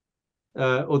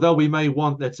although we may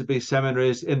want there to be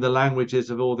seminaries in the languages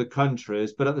of all the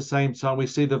countries, but at the same time we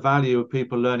see the value of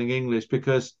people learning English,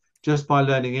 because just by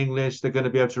learning English, they're going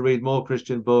to be able to read more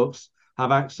Christian books,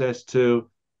 have access to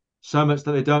so much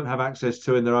that they don't have access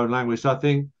to in their own language. So I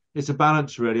think it's a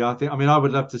balance, really. I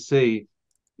would love to see,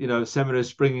 seminaries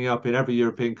springing up in every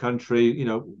European country,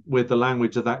 with the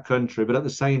language of that country. But at the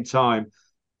same time,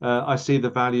 I see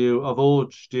the value of all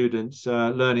students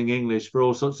learning English for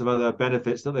all sorts of other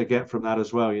benefits that they get from that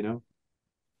as well, And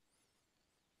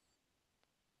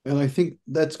I think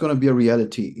that's going to be a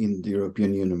reality in the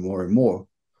European Union more and more,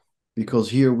 because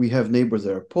here we have neighbors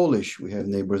that are Polish, we have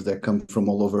neighbors that come from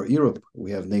all over Europe, we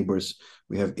have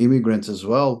immigrants as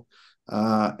well.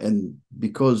 And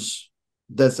because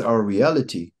that's our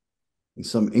reality, in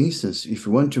some instances, if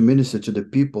we want to minister to the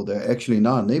people that are actually in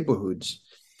our neighborhoods,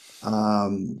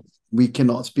 we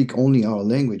cannot speak only our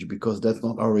language, because that's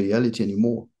not our reality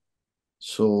anymore.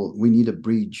 So we need a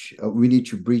bridge. We need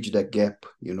to bridge that gap,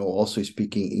 also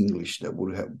speaking English. That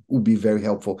would be very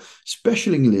helpful,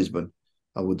 especially in Lisbon,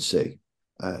 I would say.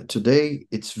 Today,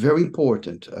 it's very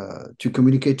important to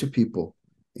communicate to people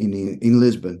in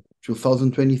Lisbon,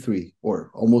 2023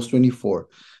 or almost 24.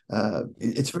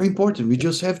 It's very important. We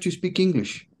just have to speak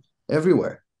English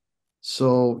everywhere.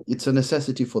 So it's a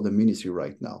necessity for the ministry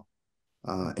right now.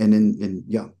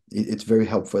 It's very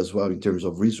helpful as well in terms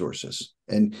of resources,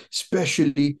 and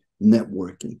especially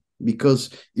networking,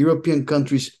 because European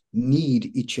countries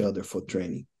need each other for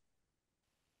training.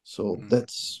 So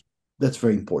that's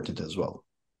very important as well.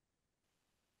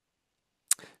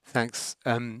 Thanks.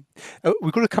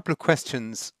 We've got a couple of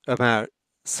questions about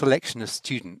selection of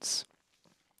students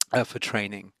for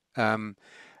training. And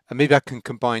maybe I can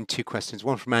combine two questions,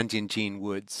 one from Andy and Jean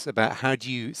Woods about how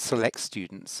do you select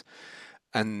students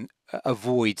and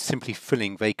avoid simply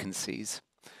filling vacancies.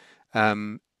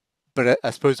 But I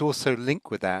suppose also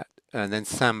link with that, and then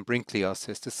Sam Brinkley asked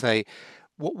us to say,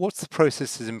 what's the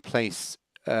processes in place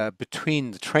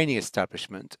between the training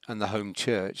establishment and the home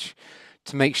church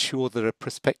to make sure that a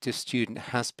prospective student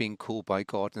has been called by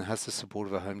God and has the support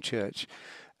of a home church?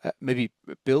 Maybe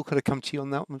Bill, could I come to you on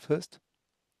that one first?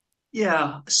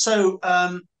 Yeah, so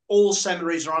all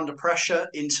seminaries are under pressure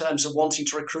in terms of wanting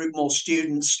to recruit more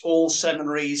students. All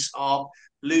seminaries are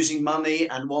losing money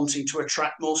and wanting to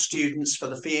attract more students for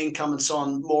the fee income and so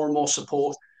on, more and more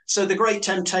support. So the great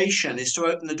temptation is to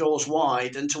open the doors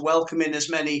wide and to welcome in as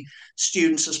many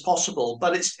students as possible.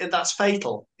 But that's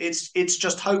fatal. It's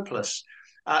just hopeless.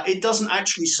 It doesn't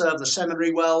actually serve the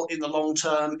seminary well in the long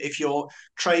term if you're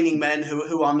training men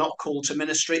who are not called to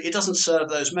ministry. It doesn't serve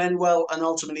those men well, and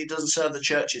ultimately it doesn't serve the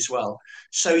churches well.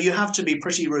 So you have to be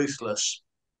pretty ruthless.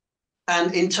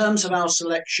 And in terms of our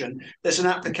selection, there's an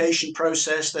application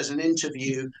process, there's an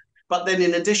interview, But then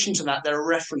in addition to that, there are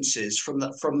references from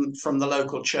the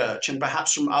local church and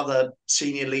perhaps from other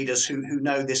senior leaders who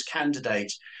know this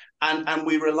candidate. And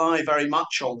we rely very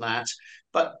much on that.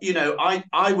 But, you know,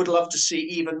 I would love to see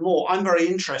even more. I'm very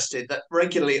interested that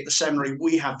regularly at the seminary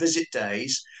we have visit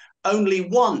days. Only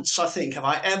once, I think, have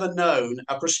I ever known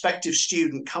a prospective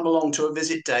student come along to a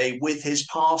visit day with his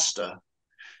pastor.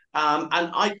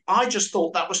 And I just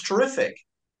thought that was terrific.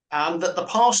 That the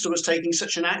pastor was taking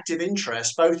such an active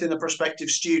interest both in the prospective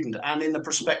student and in the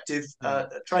prospective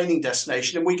training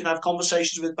destination, and we can have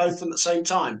conversations with both of them at the same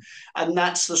time. And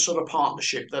that's the sort of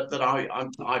partnership that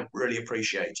I really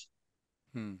appreciate.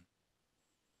 May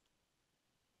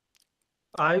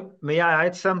I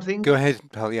add something? Go ahead,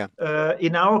 Pal. Yeah.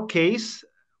 In our case,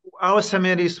 our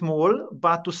seminary is small,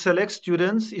 but to select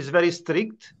students is very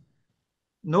strict.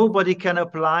 Nobody can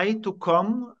apply to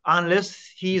come unless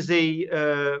he's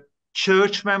a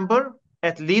church member,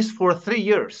 at least for 3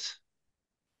 years,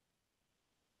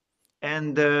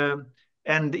 and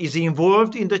is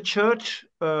involved in the church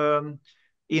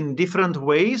in different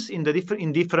ways, in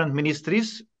different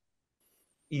ministries,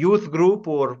 youth group,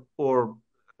 or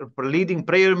leading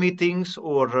prayer meetings,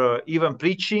 or even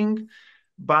preaching.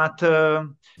 But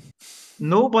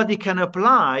nobody can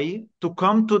apply to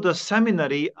come to the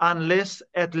seminary unless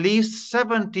at least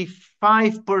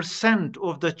 75%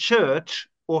 of the church,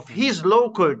 of his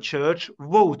local church,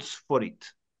 votes for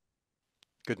it.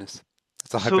 Goodness,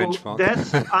 that's a high benchmark.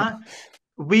 That's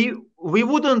we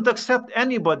wouldn't accept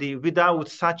anybody without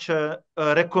such a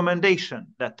recommendation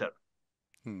letter.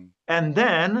 And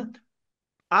then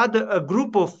a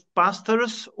group of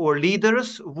pastors or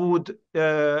leaders would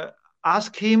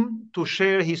ask him to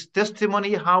share his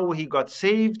testimony, how he got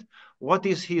saved, what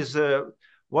is his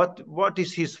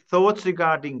thoughts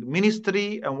regarding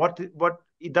ministry, and what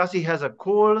does he has a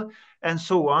call, and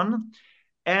so on.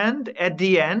 And at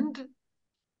the end,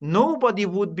 nobody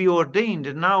would be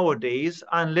ordained nowadays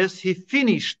unless he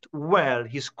finished well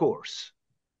his course,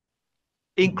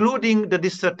 including the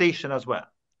dissertation as well.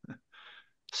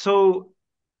 So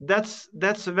that's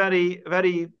very,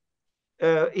 very,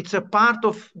 it's a part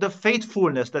of the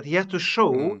faithfulness that he has to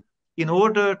show in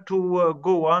order to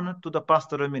go on to the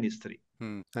pastoral ministry.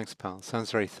 Thanks, Pal.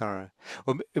 Sounds very thorough.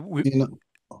 Well,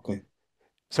 okay.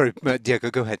 Sorry, Diego,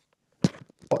 go ahead.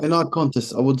 In our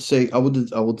context, I would say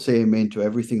amen to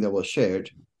everything that was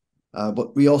shared.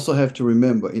 But we also have to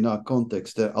remember in our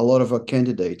context that a lot of our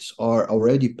candidates are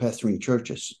already pastoring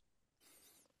churches.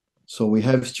 So we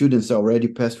have students that are already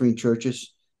pastoring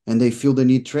churches, and they feel they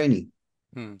need training.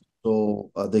 So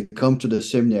they come to the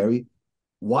seminary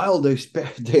while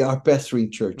they are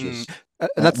pastoring churches. And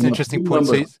that's an interesting point.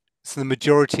 So the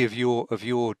majority of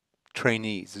your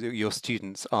trainees, your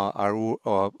students, are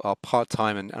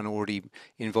part-time and already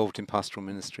involved in pastoral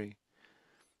ministry.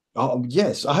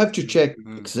 Yes, I have to check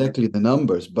exactly the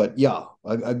numbers, but yeah,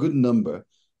 a good number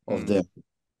of them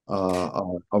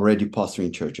are already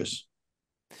pastoring churches.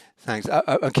 Thanks.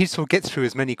 I'll keep sort of get through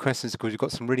as many questions because we've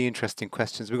got some really interesting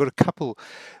questions. We've got a couple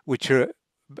which are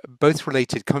both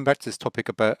related, coming back to this topic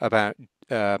about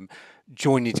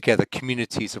joining together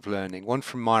communities of learning. One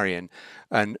from Marian,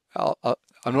 and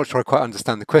I'm not sure I quite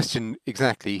understand the question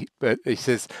exactly, but he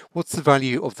says, what's the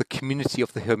value of the community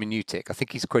of the hermeneutic? I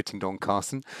think he's quoting Don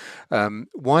Carson.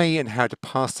 Why and how do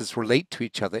pastors relate to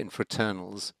each other in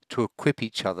fraternals to equip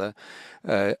each other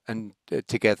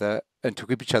together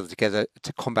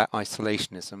to combat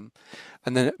isolationism?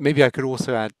 And then maybe I could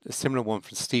also add a similar one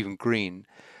from Stephen Green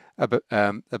about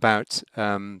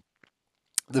the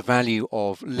value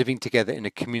of living together in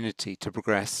a community to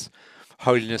progress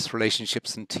holiness,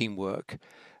 relationships, and teamwork.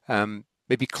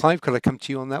 Maybe Clive, could I come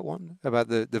to you on that one about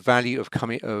the value of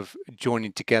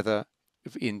joining together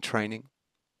in training?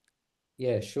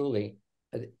 Yeah, surely.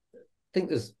 I think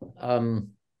there's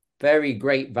very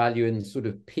great value in sort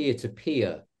of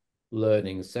peer-to-peer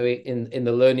learning. So in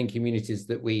the learning communities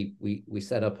that we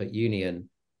set up at Union,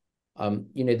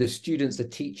 the students are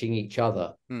teaching each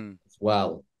other as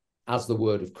well as the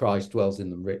word of Christ dwells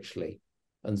in them richly.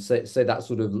 And so that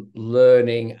sort of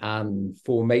learning and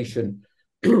formation,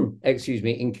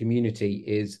 in community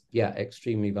is,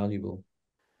 extremely valuable.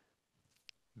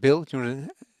 Bill, do you want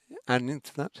to add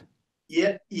into that?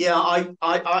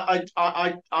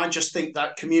 I just think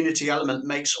that community element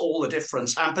makes all the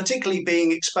difference, and particularly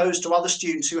being exposed to other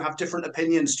students who have different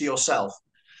opinions to yourself,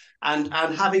 and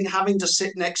having to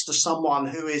sit next to someone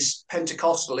who is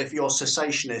Pentecostal if you're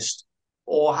cessationist,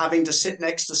 or having to sit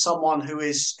next to someone who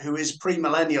is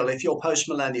pre-millennial if you're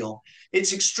post-millennial.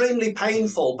 It's extremely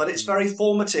painful, but it's very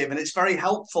formative and it's very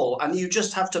helpful. And you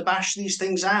just have to bash these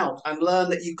things out and learn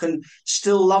that you can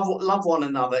still love one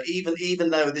another, even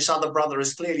though this other brother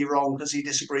is clearly wrong because he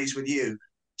disagrees with you.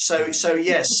 So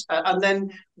yes, and then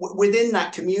within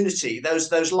that community,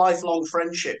 those lifelong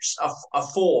friendships are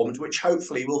formed, which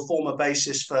hopefully will form a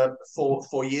basis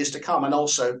for years to come, and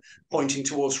also pointing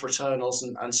towards fraternals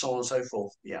and so on and so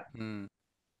forth. Yeah.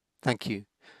 Thank you.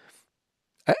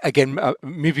 Again,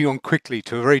 moving on quickly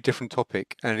to a very different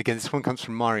topic, and again, this one comes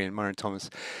from Marion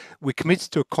Thomas. We're committed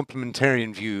to a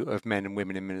complementarian view of men and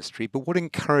women in ministry, but what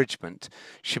encouragement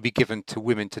should be given to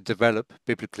women to develop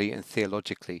biblically and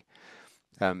theologically?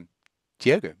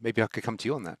 Diego, maybe I could come to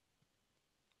you on that.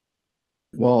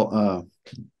 Well,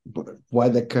 why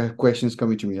the questions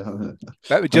coming to me?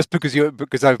 Just because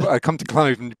I come to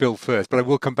Clive and Bill first, but I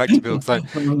will come back to Bill because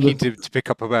I'm keen to pick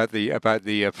up about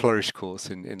the Flourish course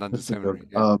in London Seminary.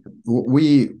 Yeah.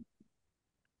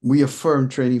 We affirm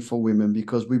training for women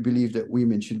because we believe that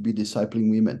women should be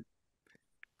discipling women.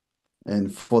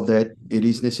 And for that, it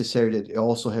is necessary that they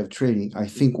also have training. I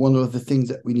think one of the things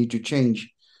that we need to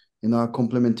change in our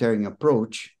complementarian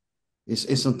approach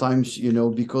is sometimes,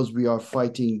 because we are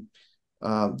fighting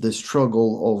the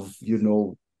struggle of,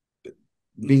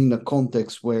 being in a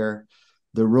context where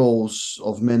the roles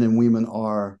of men and women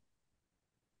are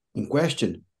in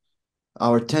question,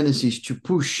 our tendency is to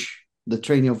push the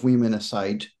training of women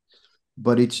aside,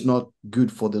 but it's not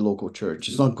good for the local church.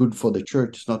 It's not good for the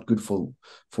church. It's not good for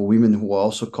women who are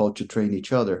also called to train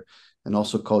each other and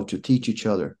also called to teach each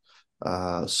other.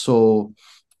 So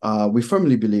we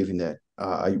firmly believe in that.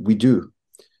 We do.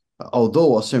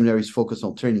 Although our seminary is focused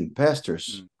on training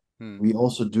pastors, we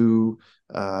also do,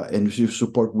 and we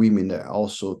support women that are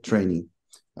also training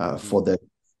for that,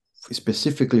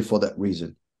 specifically for that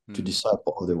reason, to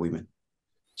disciple other women.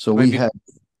 So we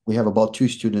have about 2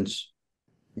 students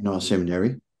in our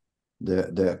seminary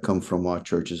that come from our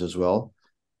churches as well,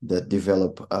 that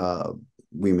develop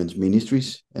women's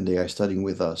ministries, and they are studying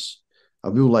with us.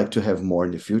 We would like to have more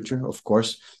in the future, of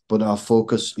course, but our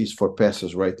focus is for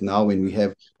pastors right now, and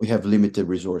we have limited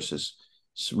resources.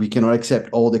 So we cannot accept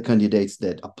all the candidates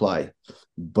that apply,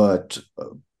 but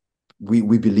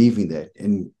we believe in that,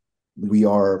 and we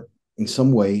are in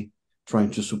some way trying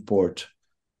to support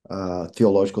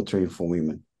theological training for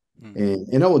women.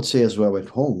 And I would say as well at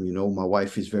home, my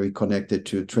wife is very connected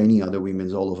to training other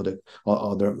women all over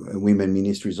other women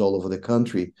ministries all over the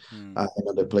country and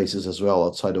other places as well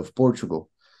outside of Portugal.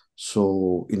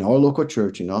 So in our local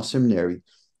church, in our seminary,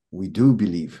 we do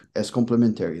believe as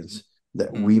complementarians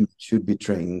that women should be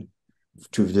trained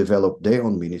to develop their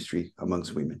own ministry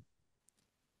amongst women.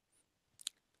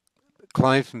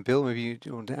 Clive and Bill, maybe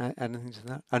you want to add anything to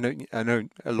that? I know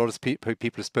a lot of people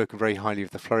have spoken very highly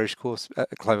of the Flourish course.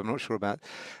 Clive, I'm not sure about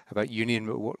Union,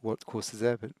 but what course is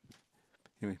there? But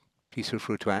anyway, please feel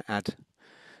free to add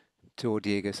to what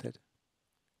Diego said.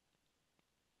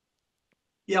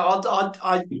 Yeah,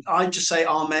 I'd just say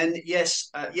amen. Yes,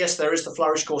 there is the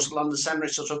Flourish course at London Seminary,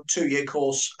 sort of 2-year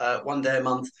course, 1 day a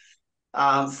month.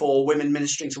 For women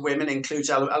ministering to women, includes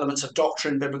elements of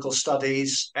doctrine, biblical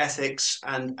studies, ethics,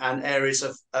 and areas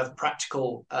of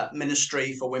practical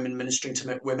ministry for women ministering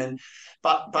to women.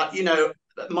 But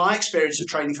my experience of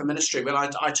training for ministry when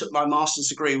I took my master's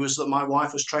degree was that my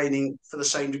wife was training for the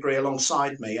same degree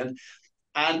alongside me, and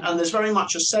there's very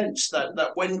much a sense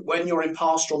that when you're in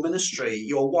pastoral ministry,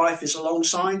 your wife is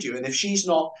alongside you, and if she's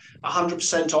not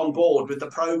 100% on board with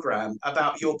the program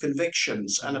about your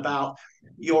convictions and about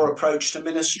your approach to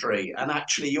ministry and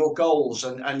actually your goals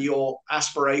and your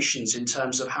aspirations in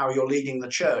terms of how you're leading the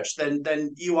church,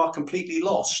 then you are completely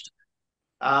lost.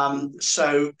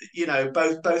 So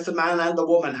both the man and the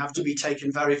woman have to be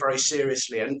taken very, very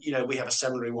seriously, and we have a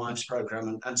seminary wives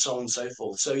program and so on and so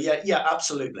forth. So yeah,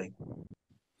 absolutely.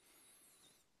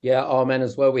 Yeah, amen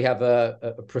as well. We have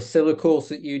a Priscilla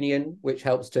course at Union, which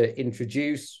helps to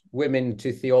introduce women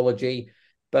to theology.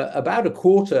 But about a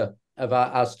quarter of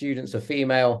our students are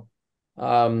female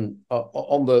on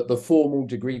the formal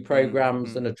degree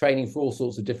programs and are training for all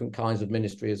sorts of different kinds of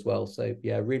ministry as well. So,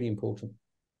 yeah, really important.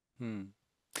 Well,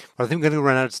 I think we're going to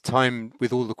run out of time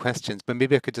with all the questions, but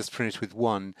maybe I could just finish with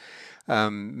one.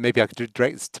 Maybe I could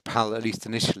direct this to Pal, at least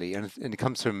initially, and it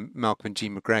comes from Malcolm and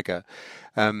Jean McGregor.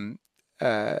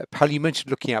 Pal, you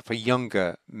mentioned looking out for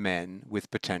younger men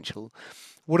with potential.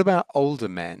 What about older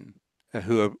men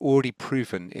who are already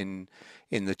proven in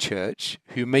the church,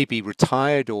 who may be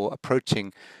retired or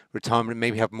approaching retirement,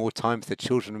 maybe have more time if their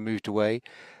children have moved away,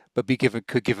 but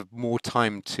could give more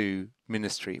time to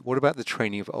ministry? What about the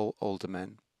training of older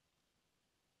men?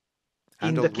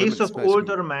 in the case of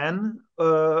older men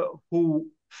who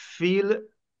feel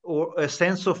or a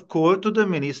sense of call to the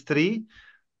ministry,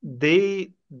 they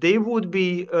would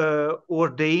be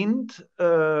ordained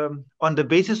on the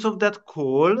basis of that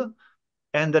call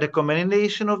and the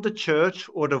recommendation of the church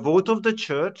or the vote of the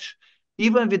church,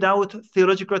 even without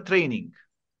theological training.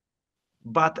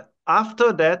 But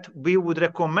after that, we would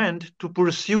recommend to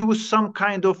pursue some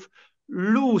kind of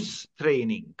loose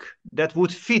training that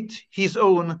would fit his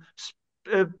own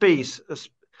pace.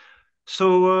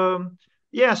 So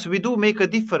yes, we do make a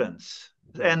difference,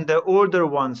 and the older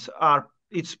ones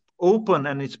it's open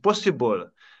and it's possible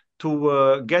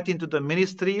to get into the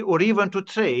ministry or even to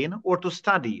train or to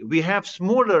study. We have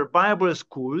smaller Bible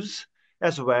schools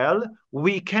as well,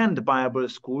 weekend Bible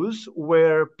schools,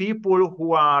 where people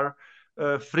who are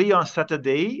free on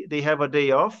Saturday, they have a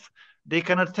day off, they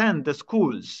can attend the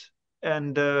schools,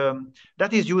 and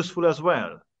that is useful as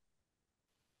well.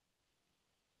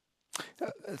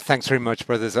 Thanks very much,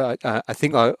 brothers. I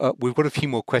think we've got a few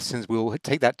more questions. We'll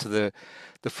take that to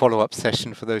the follow-up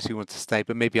session for those who want to stay,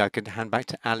 but maybe I could hand back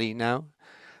to Ali now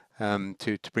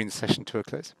to bring the session to a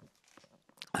close.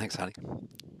 Thanks, Ali.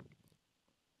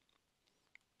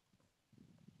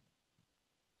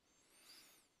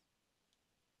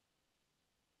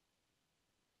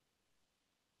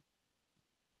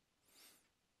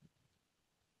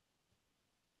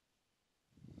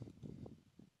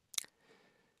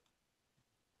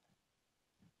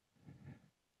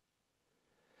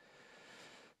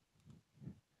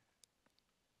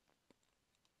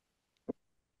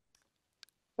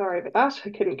 Sorry about that. I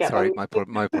couldn't get Sorry, on.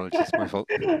 my apologies. My fault.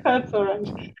 That's all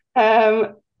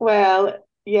right. Well,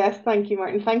 yes, thank you,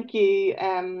 Martin. Thank you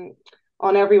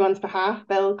on everyone's behalf,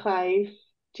 Bill, Clive,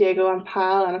 Diego and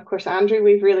Pal, and of course, Andrew.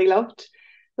 We've really loved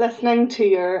listening to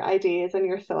your ideas and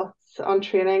your thoughts on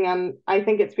training, and I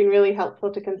think it's been really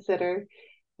helpful to consider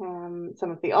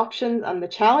some of the options and the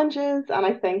challenges, and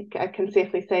I think I can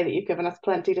safely say that you've given us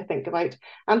plenty to think about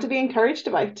and to be encouraged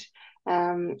about,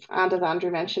 and as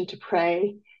Andrew mentioned, to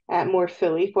pray more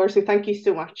fully for. So thank you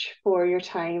so much for your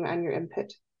time and your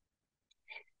input.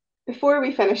 Before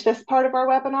we finish this part of our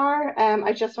webinar,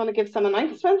 I just want to give some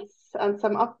announcements and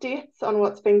some updates on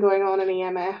what's been going on in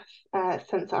EMF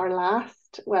since our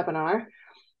last webinar,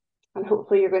 and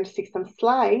hopefully you're going to see some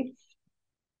slides.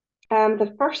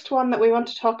 The first one that we want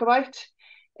to talk about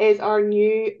is our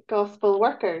new gospel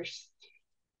workers.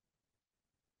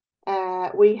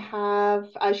 We have,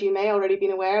 as you may already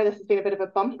been aware, this has been a bit of a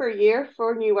bumper year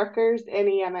for new workers in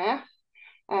EMF,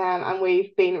 and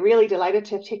we've been really delighted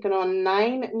to have taken on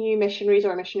 9 new missionaries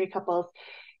or missionary couples.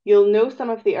 You'll know some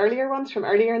of the earlier ones from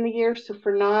earlier in the year, so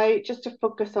for now, just to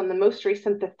focus on the most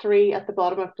recent, the 3 at the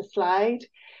bottom of the slide.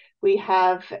 We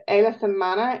have Elis and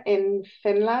Mana in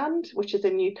Finland, which is a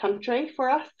new country for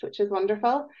us, which is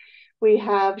wonderful. We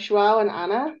have João and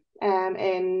Ana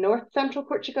in North Central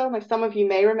Portugal. Now, some of you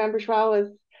may remember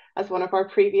João as one of our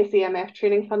previous EMF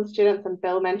Training Fund students, and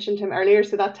Bill mentioned him earlier,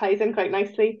 so that ties in quite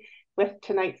nicely with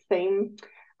tonight's theme.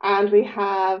 And we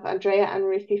have Andrea and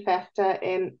Ruthie Festa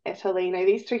in Italy. Now,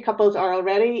 these 3 couples are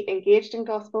already engaged in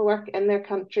gospel work in their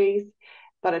countries,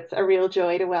 but it's a real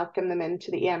joy to welcome them into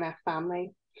the EMF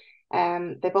family.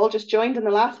 They've all just joined in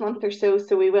the last month or so,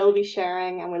 so we will be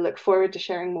sharing, and we look forward to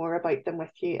sharing more about them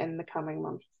with you in the coming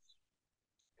months.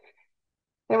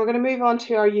 Then we're going to move on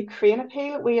to our Ukraine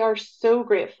appeal. We are so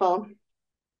grateful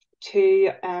to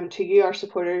you, our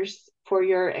supporters, for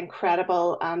your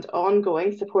incredible and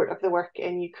ongoing support of the work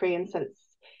in Ukraine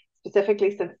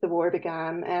specifically since the war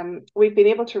began. We've been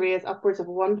able to raise upwards of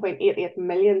 1.88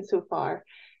 million so far,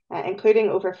 including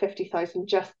over 50,000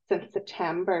 just since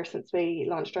September, since we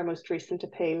launched our most recent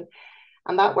appeal,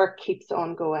 and that work keeps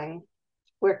on going.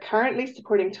 We're currently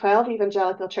supporting 12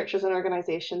 evangelical churches and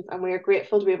organisations, and we are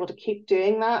grateful to be able to keep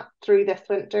doing that through this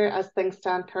winter as things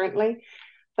stand currently,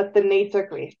 but the needs are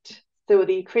great. So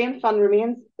the Ukraine Fund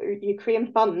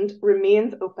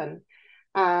remains open,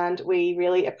 and we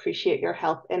really appreciate your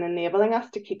help in enabling us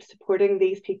to keep supporting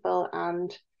these people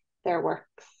and their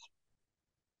works.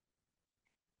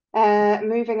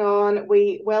 Moving on,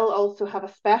 we will also have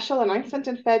a special announcement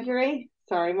in February.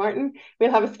 Sorry, Martin.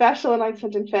 We'll have a special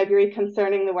announcement in February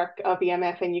concerning the work of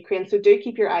EMF in Ukraine, so do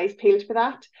keep your eyes peeled for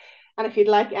that. And if you'd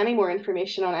like any more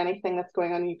information on anything that's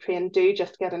going on in Ukraine, do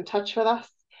just get in touch with us.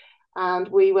 And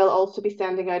we will also be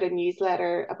sending out a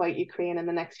newsletter about Ukraine in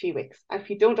the next few weeks. If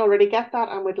you don't already get that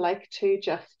and would like to,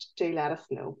 just do let us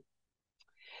know.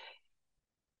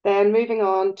 Then moving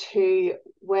on to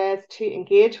ways to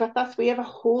engage with us, we have a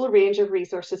whole range of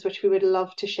resources which we would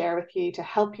love to share with you to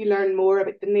help you learn more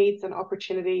about the needs and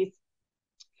opportunities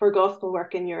for gospel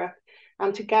work in Europe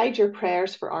and to guide your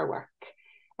prayers for our work.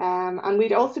 And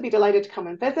we'd also be delighted to come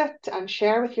and visit and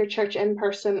share with your church in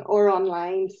person or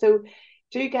online. So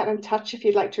do get in touch if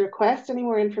you'd like to request any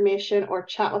more information or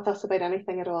chat with us about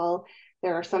anything at all.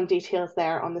 There are some details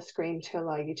there on the screen to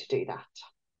allow you to do that.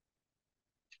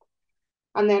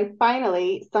 And then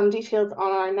finally, some details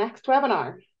on our next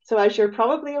webinar. So as you're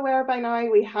probably aware by now,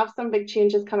 we have some big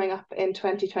changes coming up in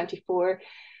 2024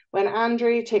 when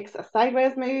Andrew takes a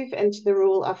sideways move into the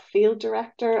role of field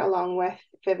director along with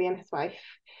Vivian, his wife.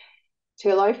 To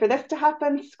allow for this to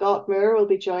happen, Scott Moore will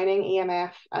be joining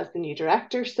EMF as the new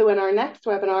director. So in our next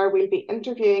webinar, we'll be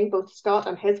interviewing both Scott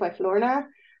and his wife Lorna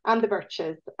and the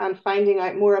Birches and finding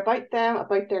out more about them,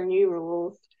 about their new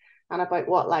roles and about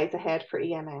what lies ahead for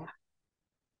EMF.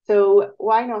 So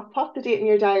why not pop the date in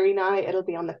your diary now? It'll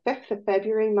be on the 5th of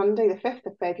February, Monday the 5th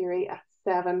of February at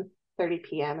 7:30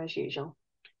 p.m. as usual.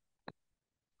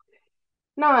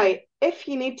 Now, if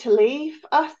you need to leave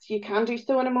us, you can do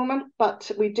so in a moment,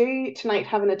 but we do tonight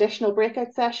have an additional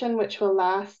breakout session which will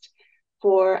last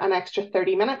for an extra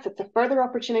 30 minutes. It's a further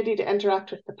opportunity to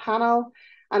interact with the panel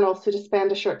and also to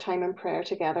spend a short time in prayer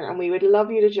together, and we would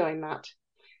love you to join that.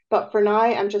 But for now,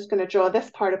 I'm just going to draw this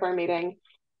part of our meeting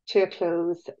to a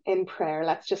close in prayer.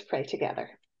 Let's just pray together.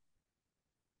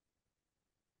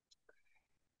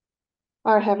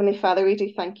 Our Heavenly Father, we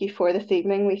do thank you for this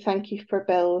evening. We thank you for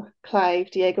Bill, Clive,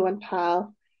 Diego and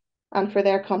Pal, and for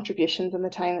their contributions and the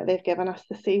time that they've given us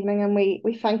this evening. And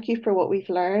we thank you for what we've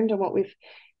learned and what we've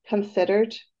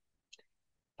considered.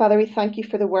 Father, we thank you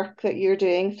for the work that you're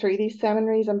doing through these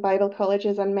seminaries and Bible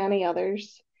colleges and many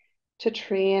others to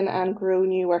train and grow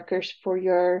new workers for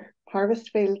your harvest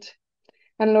field.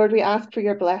 And Lord, we ask for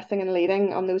your blessing and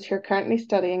leading on those who are currently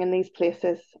studying in these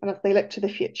places and as they look to the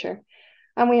future.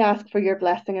 And we ask for your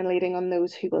blessing and leading on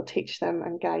those who will teach them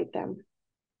and guide them.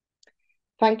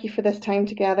 Thank you for this time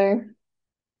together.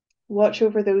 Watch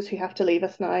over those who have to leave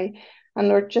us now. And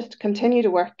Lord, just continue to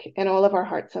work in all of our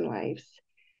hearts and lives.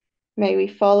 May we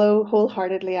follow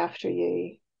wholeheartedly after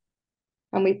you.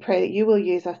 And we pray that you will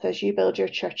use us as you build your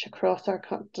church across our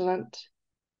continent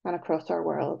and across our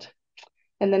world.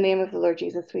 In the name of the Lord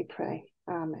Jesus, we pray.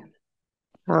 Amen.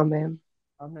 Amen.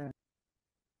 Amen.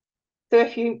 So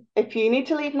if you need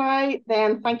to leave now,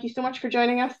 then thank you so much for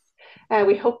joining us.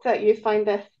 We hope that you find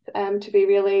this to be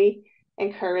really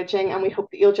encouraging, and we hope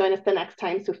that you'll join us the next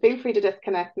time. So feel free to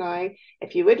disconnect now.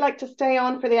 If you would like to stay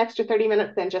on for the extra 30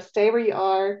 minutes, then just stay where you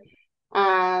are.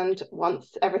 And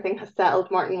once everything has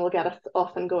settled, Martin will get us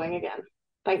off and going again.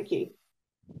 Thank you.